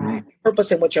and purpose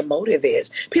and what your motive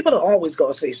is. People are always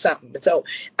going to say something. So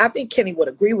I think Kenny would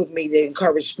agree with me to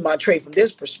encourage Montre from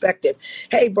this perspective.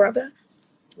 Hey, brother,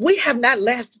 we have not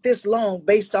lasted this long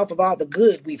based off of all the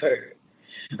good we've heard.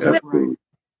 We have not lasted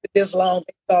this long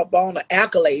based off all the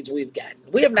accolades we've gotten.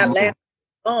 We have not lasted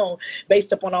long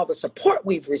based upon all the support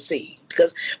we've received,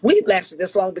 because we've lasted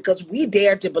this long because we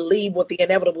dared to believe what the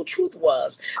inevitable truth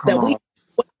was, that what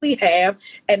we have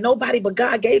and nobody but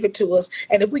God gave it to us,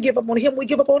 and if we give up on him, we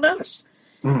give up on us.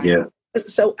 Yeah.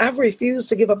 So I've refused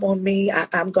to give up on me.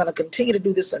 I'm going to continue to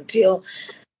do this until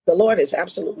the Lord has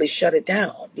absolutely shut it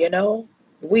down.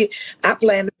 I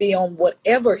plan to be on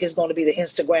whatever is going to be the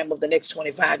Instagram of the next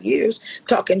 25 years,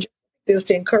 talking this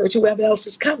to encourage whoever else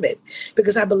is coming,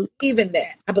 because I believe in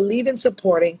that. I believe in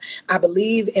supporting. I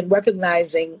believe in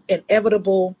recognizing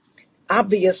inevitable,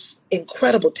 obvious,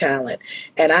 incredible talent.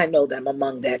 And I know that I'm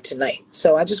among that tonight.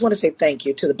 So I just want to say thank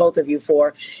you to the both of you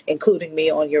for including me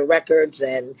on your records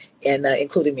and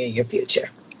including me in your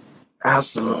future.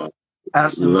 Absolutely.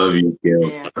 Love you,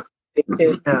 Kim.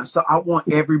 Yeah, so I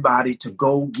want everybody to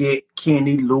go get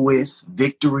Kenny Lewis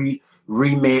Victory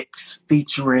Remix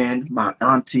featuring my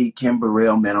auntie Kim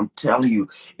Burrell. Man, I'm telling you,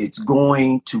 it's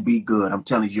going to be good. I'm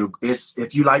telling you,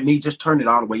 if you like me, just turn it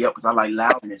all the way up, because I like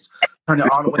loudness. Turn it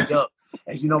all the way up.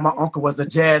 And my uncle was a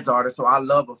jazz artist, so I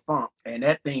love a funk, and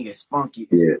that thing is funky.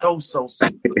 It's so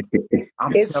good.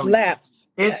 It slaps.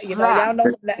 It slaps. Y'all know.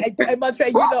 Hey, Montre,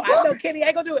 I know Kenny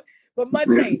ain't gonna do it. But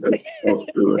Montre,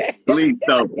 please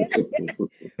don't.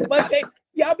 Montre,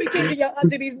 y'all be teaching your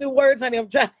auntie these new words, honey. I'm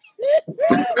trying.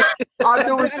 I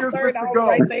knew where she was supposed to go.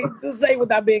 Right things to say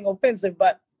without being offensive,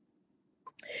 but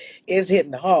it's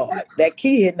hitting hard. That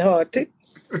key hitting hard too.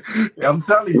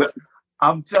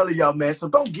 I'm telling y'all, man. So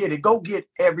go get it. Go get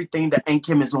everything that Aunt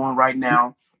Kim is on right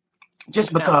now.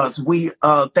 Just because we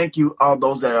thank you, all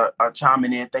those that are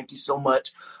chiming in. Thank you so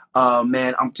much,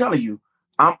 man. I'm telling you,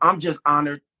 I'm just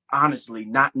honored. Honestly,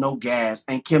 not no gas.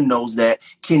 And Kim knows that.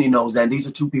 Kenny knows that. These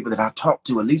are two people that I talk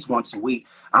to at least once a week.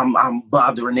 I'm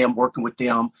bothering them, working with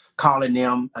them, calling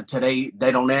them. Today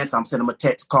they don't answer. I'm sending them a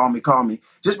text, call me.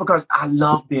 Just because I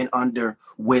love being under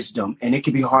wisdom, and it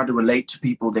can be hard to relate to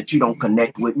people that you don't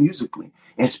connect with musically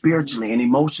and spiritually and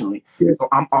emotionally. Yeah. So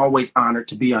I'm always honored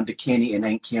to be under Kenny and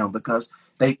Aunt Kim, because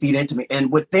they feed into me.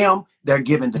 And with them, they're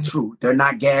giving the truth. They're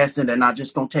not gassing. They're not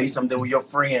just gonna tell you something with your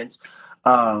friends.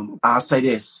 I'll say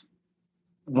this.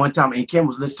 One time, and Kim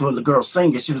was listening to a girl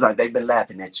sing, and she was like, they've been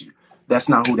laughing at you. That's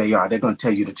not who they are. They're going to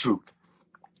tell you the truth.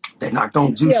 They're not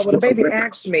going to juice you. Yeah, well, the baby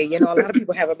asked me, a lot of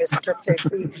people have a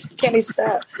misinterpretation. Kenny,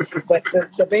 stop. But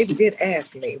the baby did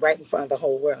ask me right in front of the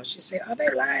whole world. She said, are they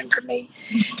lying to me?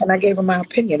 And I gave her my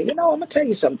opinion. I'm going to tell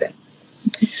you something.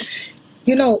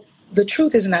 The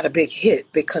truth is not a big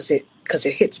hit because it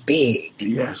hits big.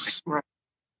 Yes. Right.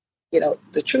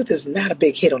 The truth is not a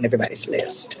big hit on everybody's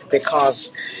list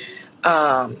because,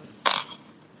 I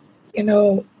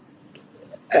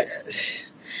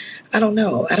don't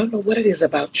know. I don't know what it is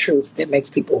about truth that makes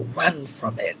people run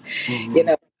from it.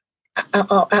 Mm-hmm.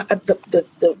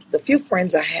 The few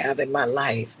friends I have in my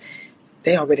life,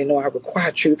 they already know I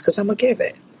require truth because I'm going to give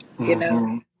it.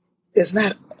 Mm-hmm. It's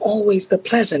not always the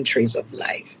pleasantries of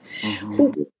life. Mm-hmm.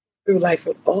 Who goes through life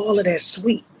with all of that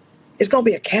sweet? It's going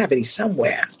to be a cavity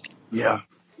somewhere. Yeah.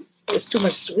 It's too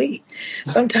much sweet.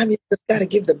 Sometimes you just got to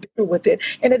give the bitter with it.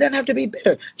 And it doesn't have to be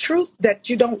bitter. Truth that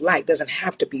you don't like doesn't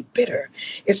have to be bitter.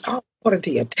 It's all according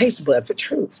to your taste bud for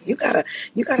truth. You gotta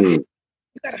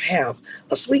have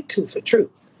a sweet tooth for truth.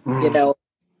 Mm.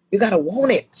 You gotta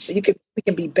want it so we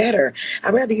can be better.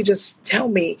 I'd rather you just tell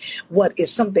me what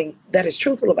is something that is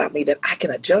truthful about me that I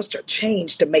can adjust or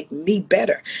change to make me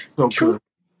better. So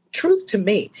Truth to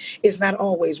me is not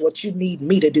always what you need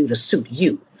me to do to suit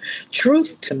you.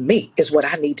 Truth to me is what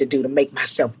I need to do to make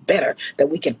myself better, that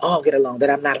we can all get along, that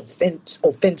I'm not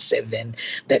offensive, and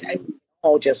that I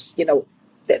all just, that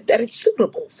it's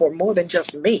suitable for more than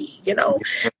just me. You don't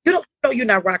know you're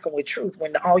not rocking with truth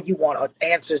when all you want are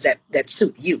answers that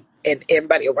suit you. and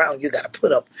everybody around you got to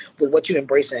put up with what you're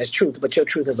embracing as truth, but your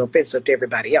truth is offensive to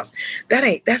everybody else.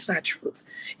 That's not truth.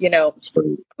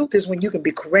 Truth is when you can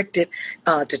be corrected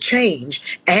to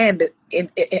change and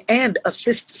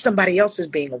assist somebody else's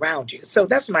being around you. So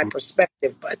that's my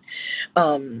perspective. But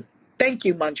thank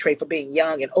you, Montre, for being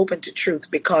young and open to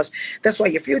truth, because that's why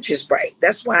your future is bright.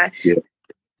 That's why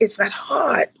it's not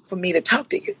hard for me to talk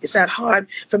to you. It's not hard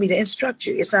for me to instruct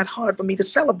you. It's not hard for me to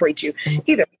celebrate you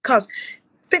either, because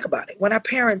think about it. When our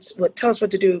parents would tell us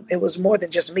what to do, it was more than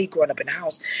just me growing up in the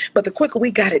house. But the quicker we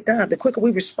got it done, the quicker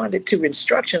we responded to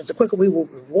instructions, the quicker we were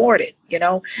rewarded, And I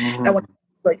want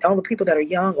all the people that are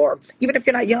young, or even if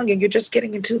you're not young and you're just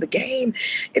getting into the game,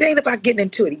 it ain't about getting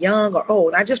into it young or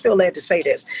old. And I just feel led to say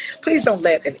this. Please don't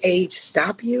let an age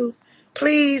stop you.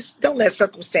 Please don't let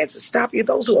circumstances stop you.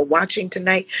 Those who are watching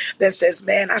tonight that says,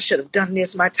 man, I should have done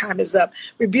this. My time is up.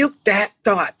 Rebuke that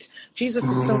thought. Jesus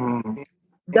is so,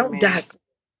 don't die.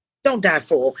 Don't die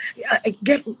fool.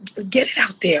 Get it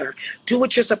out there. Do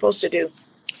what you're supposed to do.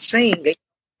 Sing.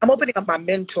 I'm opening up my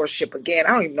mentorship again.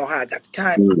 I don't even know how I got the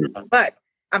time for it, but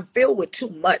I'm filled with too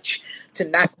much to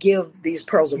not give these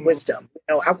pearls of wisdom.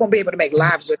 I won't be able to make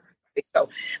lives with everybody. So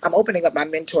I'm opening up my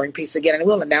mentoring piece again, and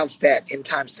we'll announce that in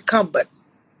times to come. But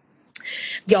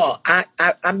y'all, I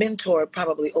mentored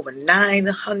probably over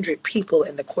 900 people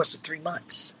in the course of 3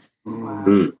 months.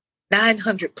 Wow.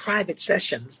 900 private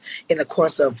sessions in the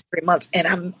course of 3 months.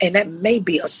 And that may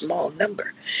be a small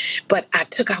number, but I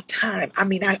took out time. I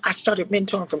mean, I started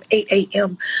mentoring from 8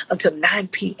 a.m. until 9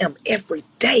 p.m. every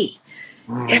day.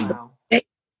 Every day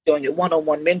doing your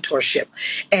one-on-one mentorship.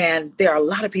 And there are a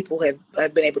lot of people who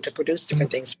have been able to produce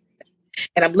different things.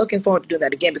 And I'm looking forward to doing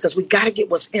that again, because we got to get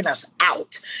what's in us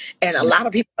out. And a lot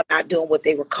of people are not doing what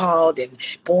they were called and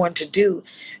born to do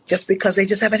just because they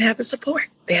just haven't had the support.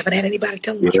 They haven't had anybody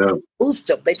tell them to boost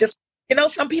them. They just,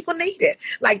 some people need it.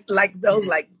 Like those,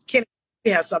 like Kenny,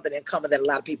 we have something in common that a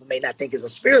lot of people may not think is a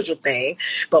spiritual thing,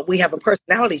 but we have a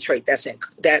personality trait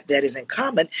that is in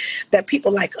common, that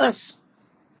people like us,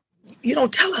 you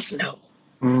don't tell us no.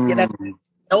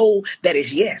 No, that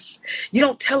is yes. You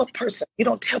don't tell a person, you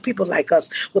don't tell people like us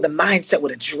with a mindset,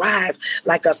 with a drive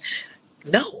like us,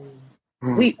 no.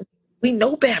 We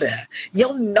know better.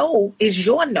 Your no is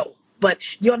your no, but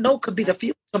your no could be the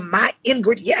fuel to my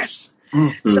inward yes.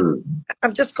 So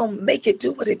I'm just going to make it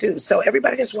do what it do. So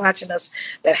everybody that's watching us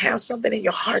that has something in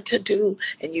your heart to do,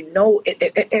 and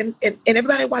and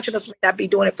everybody watching us may not be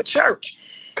doing it for church.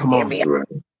 Come on.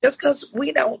 Just because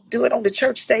we don't do it on the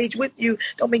church stage with you,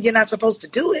 don't mean you're not supposed to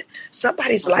do it.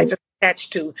 Somebody's life is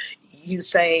attached to you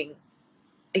saying,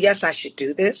 yes, I should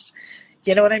do this.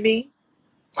 You know what I mean?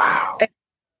 Wow. And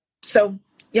so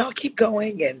y'all keep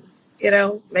going and,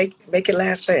 make it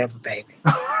last forever, baby.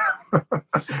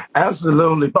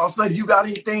 Absolutely. Boss Lady, you got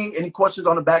any questions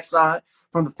on the backside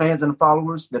from the fans and the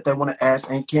followers that they want to ask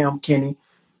Aunt Kim, Kenny?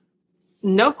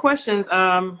 No questions.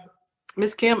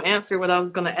 Miss Kim answered what I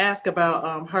was going to ask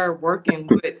about her working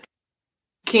with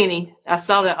Kenny. I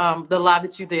saw the live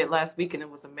that you did last week, and it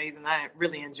was amazing. I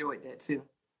really enjoyed that too.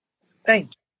 Thank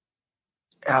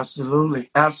you. Absolutely.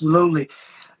 Absolutely.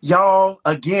 Y'all,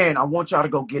 again, I want y'all to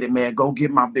go get it, man. Go get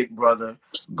my big brother.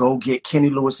 Go get Kenny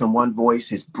Lewis in One Voice,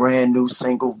 his brand new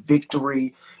single,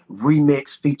 Victory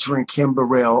Remix, featuring Kim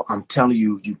Burrell. I'm telling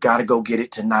you, you got to go get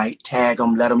it tonight. Tag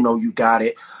him. Let him know you got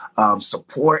it.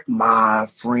 Support my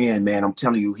friend, man. I'm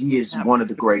telling you, he is one of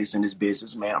the greatest in this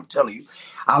business, man. I'm telling you.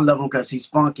 I love him because he's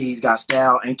funky. He's got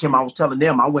style. And Kim, I was telling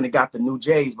them, I went and got the new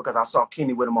J's because I saw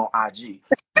Kenny with him on IG.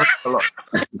 Praise the Lord.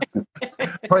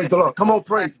 Praise the Lord. Come on,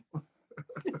 praise him.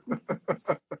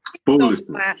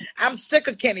 I'm sick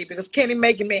of Kenny because Kenny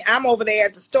making me. I'm over there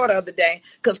at the store the other day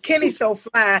because Kenny's so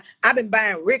fly. I've been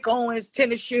buying Rick Owens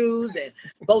tennis shoes and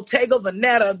Bottega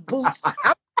Veneta boots.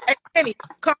 Kenny,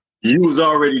 you was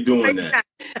already doing that.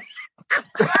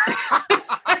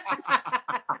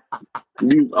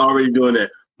 You was already doing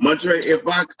that. Montre,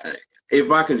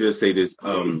 if I can just say this,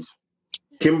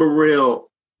 Kim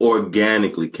Burrell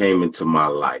organically came into my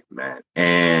life, man,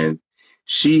 and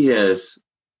she has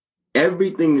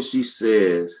everything that she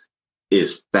says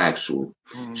is factual.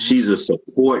 She's a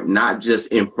support, not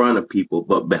just in front of people,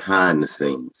 but behind the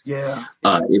scenes. Yeah.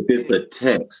 If it's a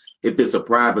text, if it's a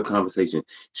private conversation,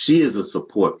 she is a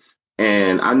support.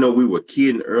 And I know we were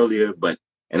kidding earlier,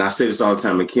 and I say this all the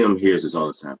time, and Kim hears this all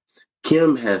the time.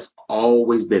 Kim has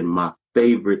always been my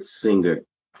favorite singer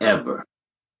ever.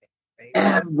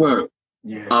 Ever.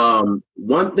 Yeah.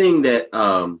 One thing that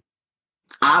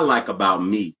I like about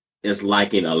me is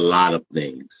liking a lot of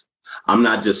things. I'm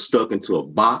not just stuck into a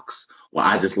box where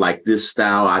I just like this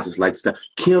style. I just like style.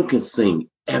 Kim can sing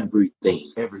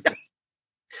everything. Everything.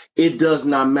 It does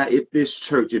not matter if it's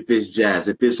church, if it's jazz,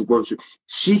 if it's worship.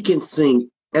 She can sing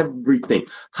everything.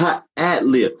 Her ad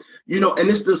lib, and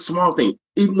it's the small thing.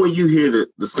 Even when you hear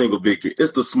the single Victory,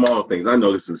 it's the small things. I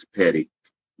know this is petty,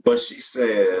 but she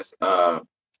says,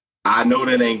 I know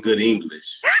that ain't good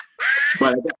English.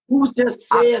 But who just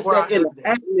says that in the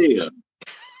ad lib?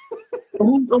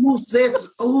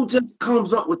 Who just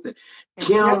comes up with it?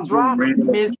 Kim Burrell.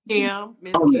 Miss Kim.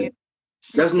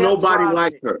 There's nobody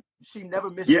like her. She never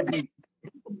missed a beat.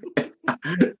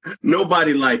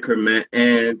 Nobody like her, man.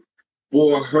 And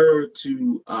for her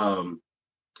to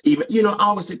even, I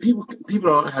always say people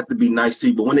don't have to be nice to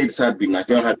you, but when they decide to be nice,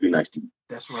 they don't have to be nice to you.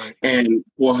 That's right. And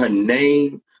for her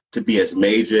name to be as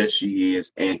major as she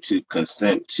is and to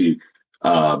consent to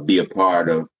be a part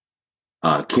of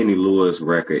Kenny Lewis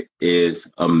record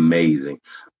is amazing.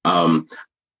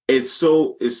 It's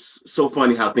so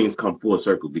funny how things come full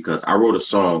circle, because I wrote a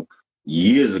song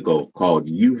years ago called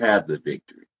 "You Have the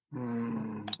Victory."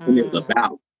 And it's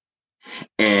about,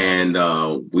 and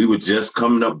we were just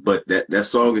coming up, but that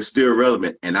song is still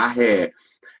relevant. And I had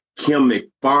Kim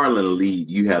McFarland lead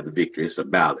 "You Have the Victory." It's a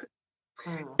ballad.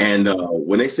 And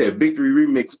when they said Victory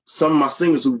Remix, some of my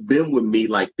singers who've been with me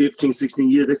like 15,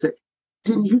 16 years, they said,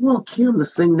 didn't you want Kim to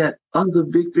sing that other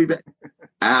Victory?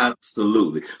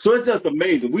 Absolutely. So it's just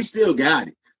amazing. We still got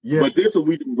it. Yeah. But this is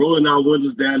we rolling our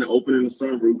windows down and opening the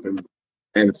sunroof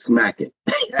and smacking.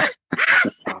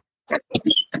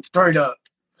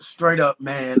 Straight up,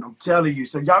 man. I'm telling you.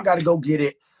 So y'all got to go get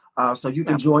it. So you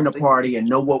can join the party and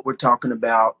know what we're talking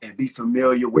about and be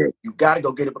familiar with it. You got to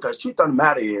go get it, because truth of the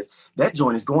matter is that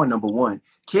joint is going #1.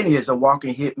 Kenny is a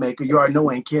walking hit maker. You already know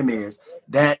when Kim is.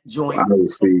 That joint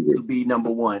to be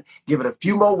 #1. Give it a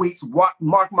few more weeks.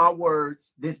 Mark my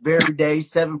words. This very day,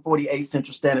 7:48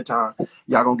 Central Standard Time.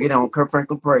 Y'all going to get on Kirk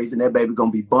Franklin Praise, and that baby going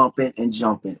to be bumping and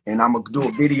jumping. And I'm going to do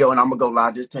a video, and I'm going to go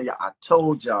live. Just tell you, I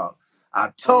told y'all.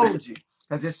 I told you.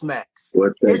 Because it smacks.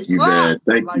 Well, thank you, man.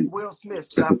 Thank you. Like Will Smith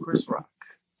slapped Chris Rock.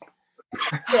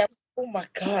 Yeah. Oh, my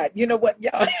God. You know what,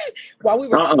 y'all? While we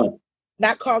were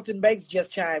not Carlton Banks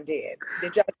just chimed in.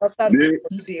 Did y'all what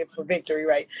he did for Victory,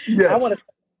 right? Yes. I want to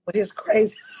with his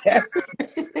crazy self.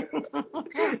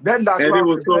 That not and it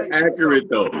was so accurate,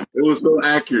 though. It was so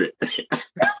accurate.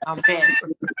 I'm pissed.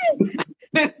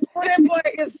 That boy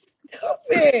is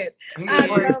stupid. I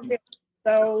love him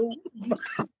so much.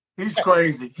 He's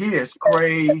crazy. He is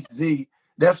crazy.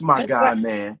 That's my guy,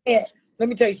 man. Yeah. Let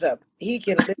me tell you something. He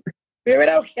can live spirit.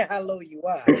 I don't care how low you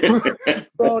are.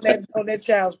 Go on that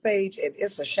child's page, and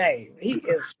it's a shame. He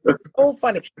is so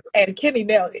funny. And Kenny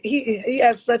Nell, he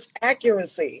has such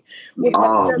accuracy. Man.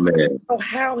 Know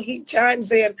how he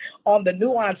chimes in on the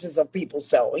nuances of people.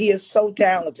 So he is so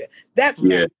talented. That's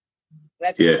I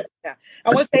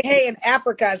want to say, hey, in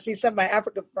Africa, I see some of my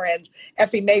African friends,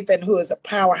 Effie Nathan, who is a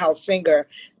powerhouse singer.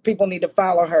 People need to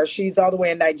follow her. She's all the way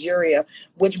in Nigeria,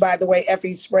 which, by the way,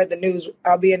 Effie, spread the news.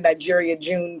 I'll be in Nigeria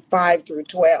June 5 through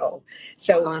 12.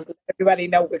 So everybody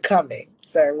know we're coming.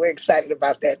 So we're excited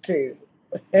about that, too.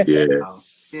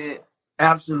 Yeah.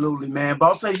 Absolutely, man.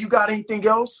 Boss, you got anything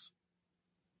else?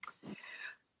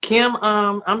 Kim,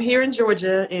 I'm here in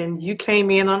Georgia, and you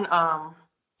came in on...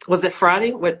 was it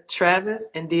Friday with Travis,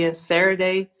 and then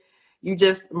Saturday you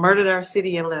just murdered our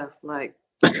city and left? Like,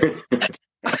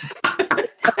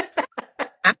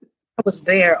 I was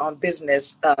there on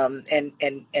business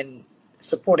and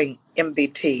supporting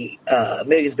MBT,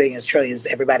 Millions, Billions, Trillions.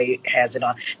 Everybody has it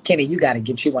on. Kenny, you got to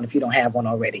get you one if you don't have one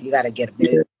already. You got to get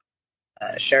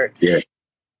a shirt,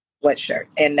 sweatshirt,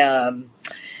 and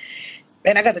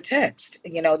I got the text.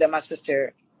 That my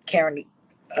sister Karen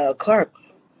Clark.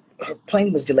 Her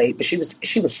plane was delayed, but she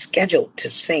was scheduled to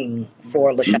sing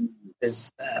for LaShawn.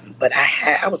 But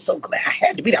I was so glad I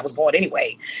had to be there. I was going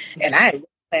anyway, and I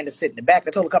planned to sit in the back.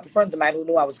 I told a couple of friends of mine who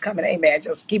knew I was coming, "Hey man,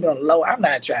 just keep it on the low. I'm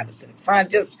not trying to sit in front.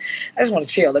 I just want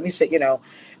to chill. Let me sit,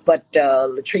 But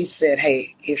Latrice said,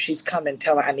 "Hey, if she's coming,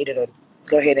 tell her I needed to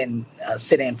go ahead and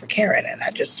sit in for Karen." And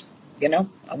I just, I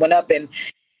went up and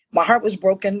my heart was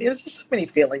broken. There was just so many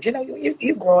feelings.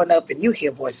 You growing up and you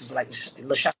hear voices like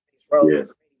LaShawn Road.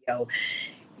 Yeah.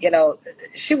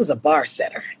 She was a bar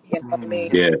setter. You know what I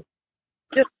mean? Yeah.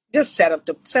 Just set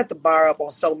the bar up on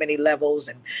so many levels,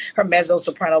 and her mezzo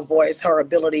soprano voice, her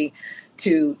ability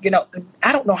to,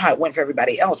 I don't know how it went for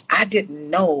everybody else. I didn't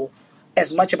know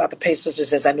as much about the Pace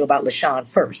Sisters as I knew about LaShawn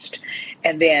first,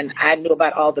 and then I knew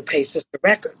about all the Pace Sister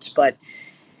records. But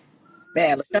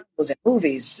man, LaShawn was in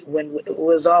movies when it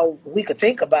was all we could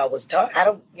think about was talk.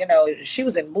 She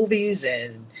was in movies,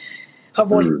 and her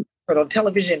voice. On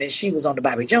television, and she was on the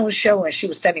Bobby Jones show, and she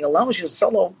was standing alone. She was a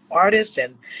solo artist,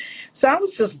 and so I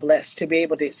was just blessed to be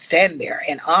able to stand there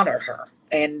and honor her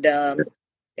And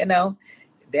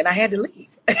then I had to leave.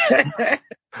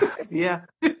 Yeah.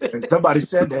 And somebody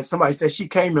said that. Somebody said she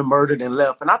came and murdered and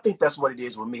left. And I think that's what it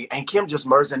is with me. And Kim just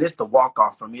murders, and it's the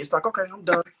walk-off for me. It's like, okay, I'm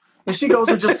done. And she goes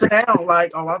and just sit down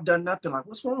like, oh, I've done nothing. Like,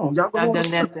 what's wrong? Y'all go I've on done to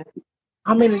sleep. nothing.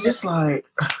 I mean, it's just like,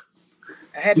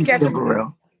 I had to she's catch Kim him.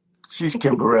 Burrell. She's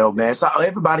Kim Burrell, man. So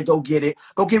everybody go get it.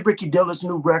 Go get Ricky Dillard's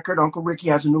new record. Uncle Ricky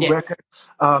has a new Yes. record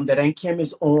that Ain't Kim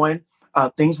is on.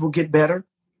 Things will get better.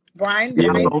 Brian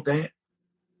I know that.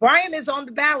 Brian is on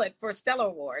the ballot for Stellar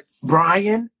Awards.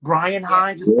 Brian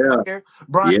Hines is here.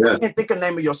 Brian, I can't think of the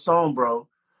name of your song, bro.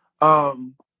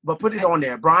 But put it on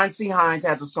there. Brian C. Hines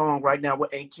has a song right now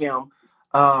with Ain't Kim.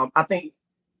 I think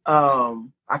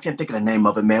I can't think of the name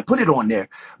of it, man. Put it on there.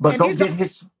 But go get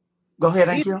his. Go ahead,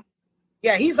 Ain't Kim.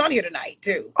 Yeah, he's on here tonight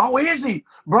too. Oh, is he?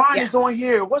 Brian is on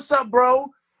here. What's up, bro?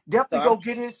 Definitely go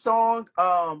get his song.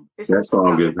 That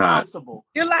song is Impossible.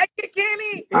 You like it,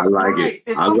 Kenny? I like it.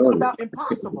 It's I something love about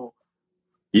Impossible.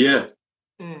 Yeah.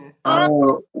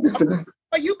 Oh,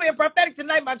 you being prophetic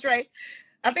tonight, my Trey.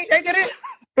 I think they did it.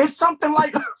 It's something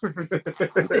like.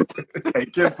 Hey,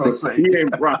 Kim's so shady. He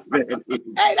ain't prophetic.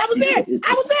 Hey, that was it.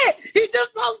 He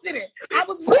just posted it. I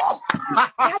was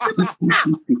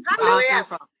Hallelujah.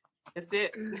 That's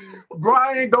it.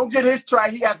 Brian, go get his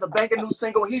track. He has a banging new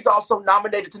single. He's also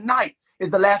nominated tonight.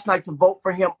 Is the last night to vote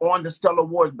for him on the Stellar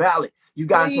Awards ballot. You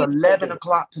got until 11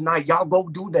 o'clock tonight. Y'all go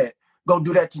do that. Go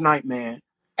do that tonight, man.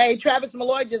 Hey, Travis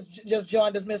Malloy just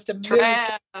joined us, Mr.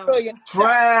 Trav.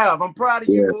 Trav, I'm proud of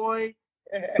you, boy.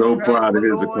 So proud of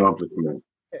his accomplishment.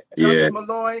 Travis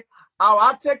Malloy. Oh,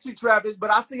 I'll text you, Travis, but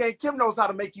I see Aunt Kim knows how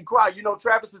to make you cry. You know,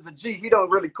 Travis is a G. He don't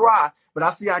really cry, but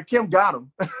I see Aunt Kim got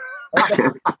him.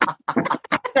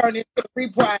 Turn into the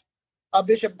reprise of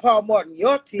Bishop Paul Morton.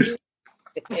 Your tears.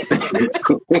 I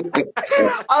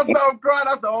saw him crying.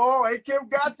 I said, oh, Aunt Kim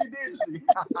got you, didn't she?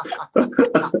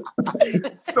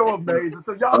 So amazing.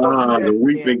 So y'all know the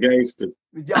weeping gangster.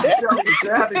 Y'all tell me,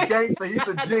 Travis Gangster, he's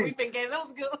a G. That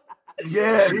was good.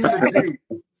 Yeah, he's a G.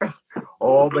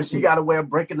 Oh, but she got a way of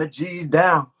breaking the G's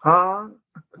down, huh?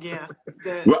 Yeah.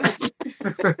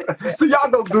 So y'all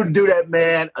go do that,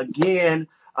 man. Again,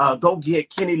 go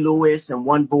get Kenny Lewis and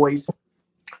One Voice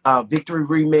Victory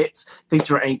Remix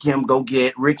featuring Ain't Kim. Go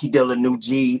get Ricky Dillard, New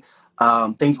G.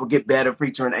 Things Will Get Better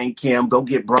featuring Ain't Kim. Go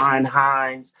get Brian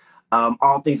Hines.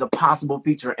 All Things Are Possible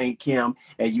featuring Ain't Kim.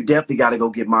 And you definitely got to go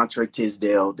get Montre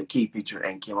Tisdale, The Key featuring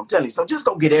Ain't Kim. I'm telling you. So just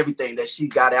go get everything that she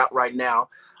got out right now.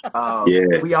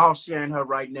 We all sharing her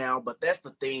right now. But that's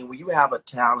the thing. When you have a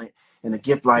talent and a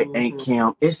gift like Ain't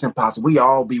Kim, it's impossible. We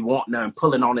all be wanting her and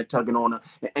pulling on her, tugging on her.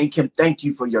 And Ain't Kim, thank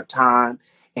you for your time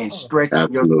and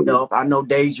stretching yourself. I know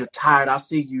days you're tired. I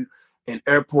see you in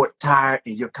airport tired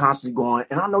and you're constantly going.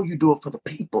 And I know you do it for the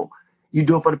people. You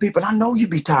do it for the people. And I know you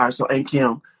be tired. So Ain't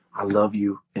Kim, I love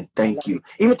you and thank you.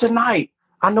 Even tonight,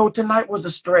 I know tonight was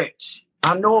a stretch.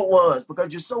 I know it was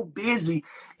because you're so busy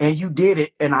and you did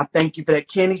it. And I thank you for that.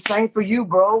 Kenny, same for you,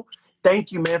 bro.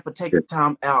 Thank you, man, for taking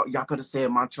time out. Y'all could have said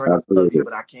my train, I love you,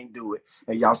 but I can't do it.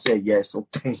 And y'all said yes, so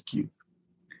thank you.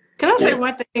 Can I say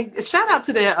one thing? Shout out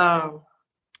to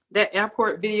that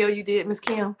airport video you did, Miss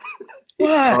Kim.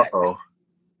 What? Uh-oh.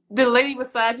 The lady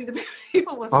beside you, the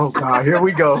people was. Oh, God, here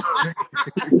we go.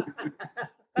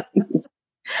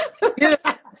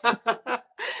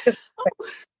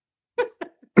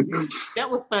 That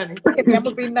was funny. That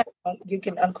would be nice. You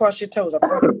can uncross your toes.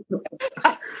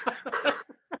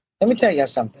 Let me tell you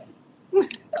something.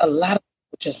 A lot of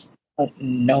people just don't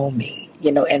know me,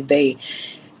 and they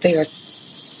are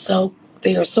so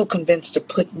convinced to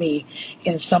put me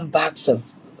in some box of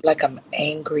like I'm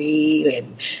angry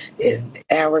and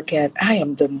arrogant. I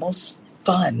am the most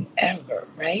fun ever,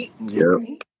 right? Yeah.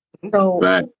 So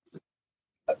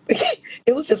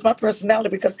it was just my personality,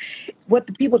 because what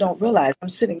the people don't realize, I'm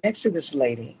sitting next to this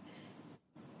lady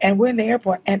and we're in the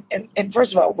airport and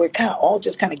first of all, we're kind of all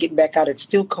just kind of getting back out. It's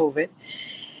still COVID.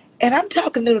 And I'm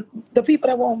talking to the people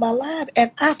that were on my line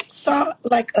and I saw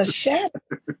like a shadow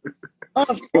on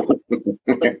a phone.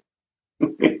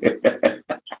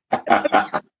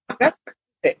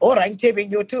 Oh, I'm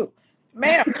taping you too.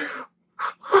 Ma'am.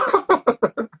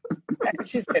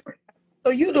 She said,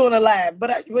 so you doing a live?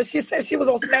 But she said she was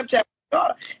on Snapchat with her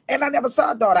daughter, and I never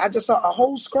saw a daughter. I just saw a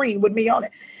whole screen with me on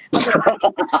it. I said,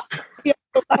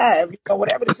 live,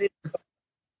 whatever this is.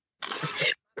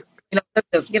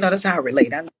 That's how I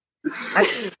relate.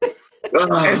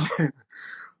 Oh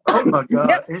my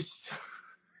God.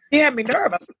 He had me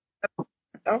nervous.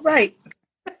 All right.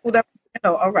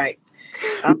 All right.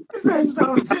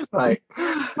 So just like,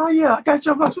 oh yeah, I got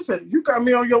your boss. She said, you got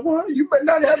me on your one. You better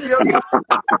not have me on your.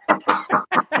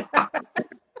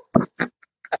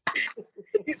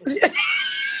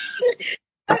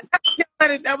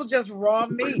 just raw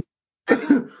meat.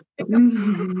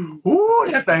 Ooh,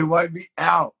 that thing wiped me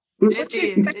out. It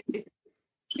is.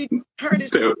 She turned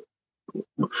it.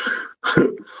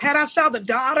 Had I saw the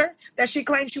daughter that she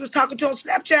claimed she was talking to on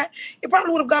Snapchat, it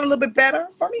probably would have gone a little bit better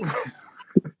for me.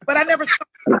 But I never saw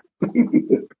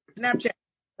Snapchat.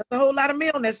 There's a whole lot of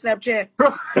me on that Snapchat.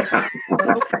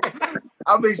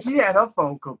 I mean, she had her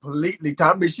phone completely.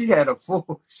 I mean, she had a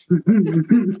full.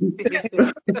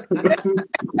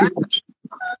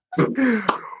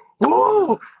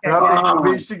 Ooh, and I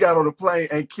mean, she got on the plane,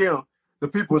 and Kim, the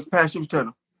people was passing. She was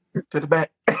turning to the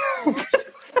back.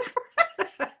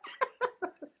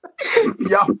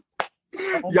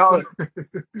 y'all,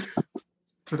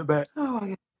 to the back.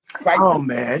 Oh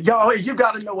man, y'all, you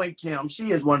gotta know Aunt Kim.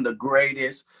 She is one of the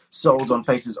greatest souls on the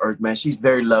face of the earth, man. She's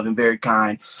very loving, very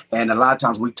kind, and a lot of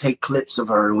times we take clips of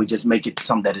her and we just make it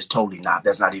something that is totally not.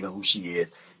 That's not even who she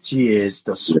is. She is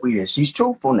the sweetest. She's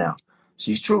truthful now.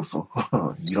 She's truthful.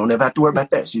 You don't ever have to worry about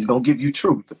that. She's gonna give you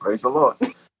truth. Praise the Lord.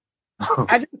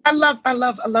 I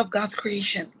love God's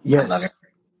creation. Yes.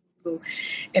 I love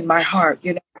it in my heart.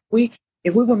 You know,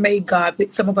 if we were made God,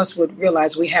 some of us would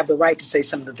realize we have the right to say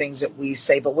some of the things that we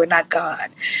say, but we're not God.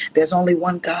 There's only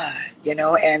one God, you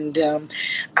know, and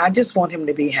I just want him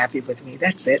to be happy with me.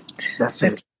 That's it. That's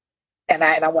it. And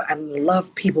I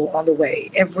love people on the way,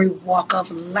 every walk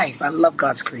of life. I love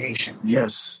God's creation.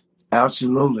 Yes,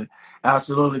 absolutely.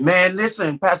 Absolutely. Man,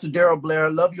 listen, Pastor Daryl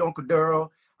Blair, love you, Uncle Daryl.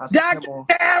 Dr.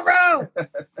 Daryl!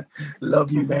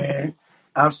 Love you, man.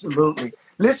 Absolutely.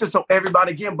 Listen, so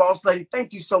everybody, again, Boss Lady,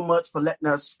 thank you so much for letting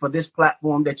us, for this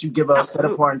platform that you give us, Set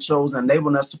Apart and Chosen,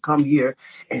 enabling us to come here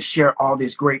and share all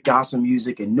this great gospel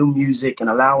music and new music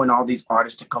and allowing all these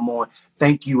artists to come on.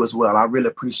 Thank you as well. I really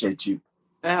appreciate you.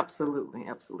 Absolutely.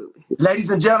 Absolutely.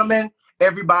 Ladies and gentlemen,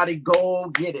 everybody go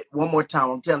get it. One more time.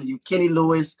 I'm telling you, Kenny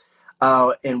Lewis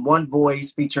in one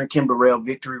voice featuring Kim Burrell,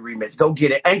 Victory Remix. Go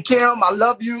get it. And Kim, I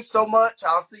love you so much.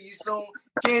 I'll see you soon.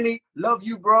 Kenny, love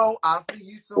you, bro. I'll see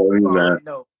you soon.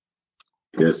 Oh,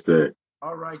 yes, sir.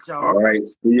 All right, y'all. All right.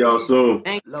 See y'all soon.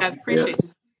 Thank you. I appreciate you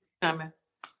coming.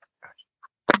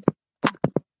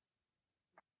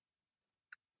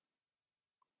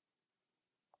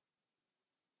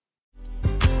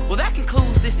 Well, that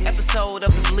concludes this episode of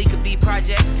the Valika B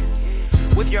Project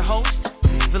with your host,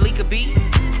 Valika B.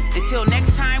 Until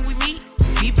next time we meet,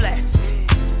 be blessed.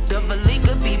 The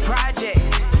Valika B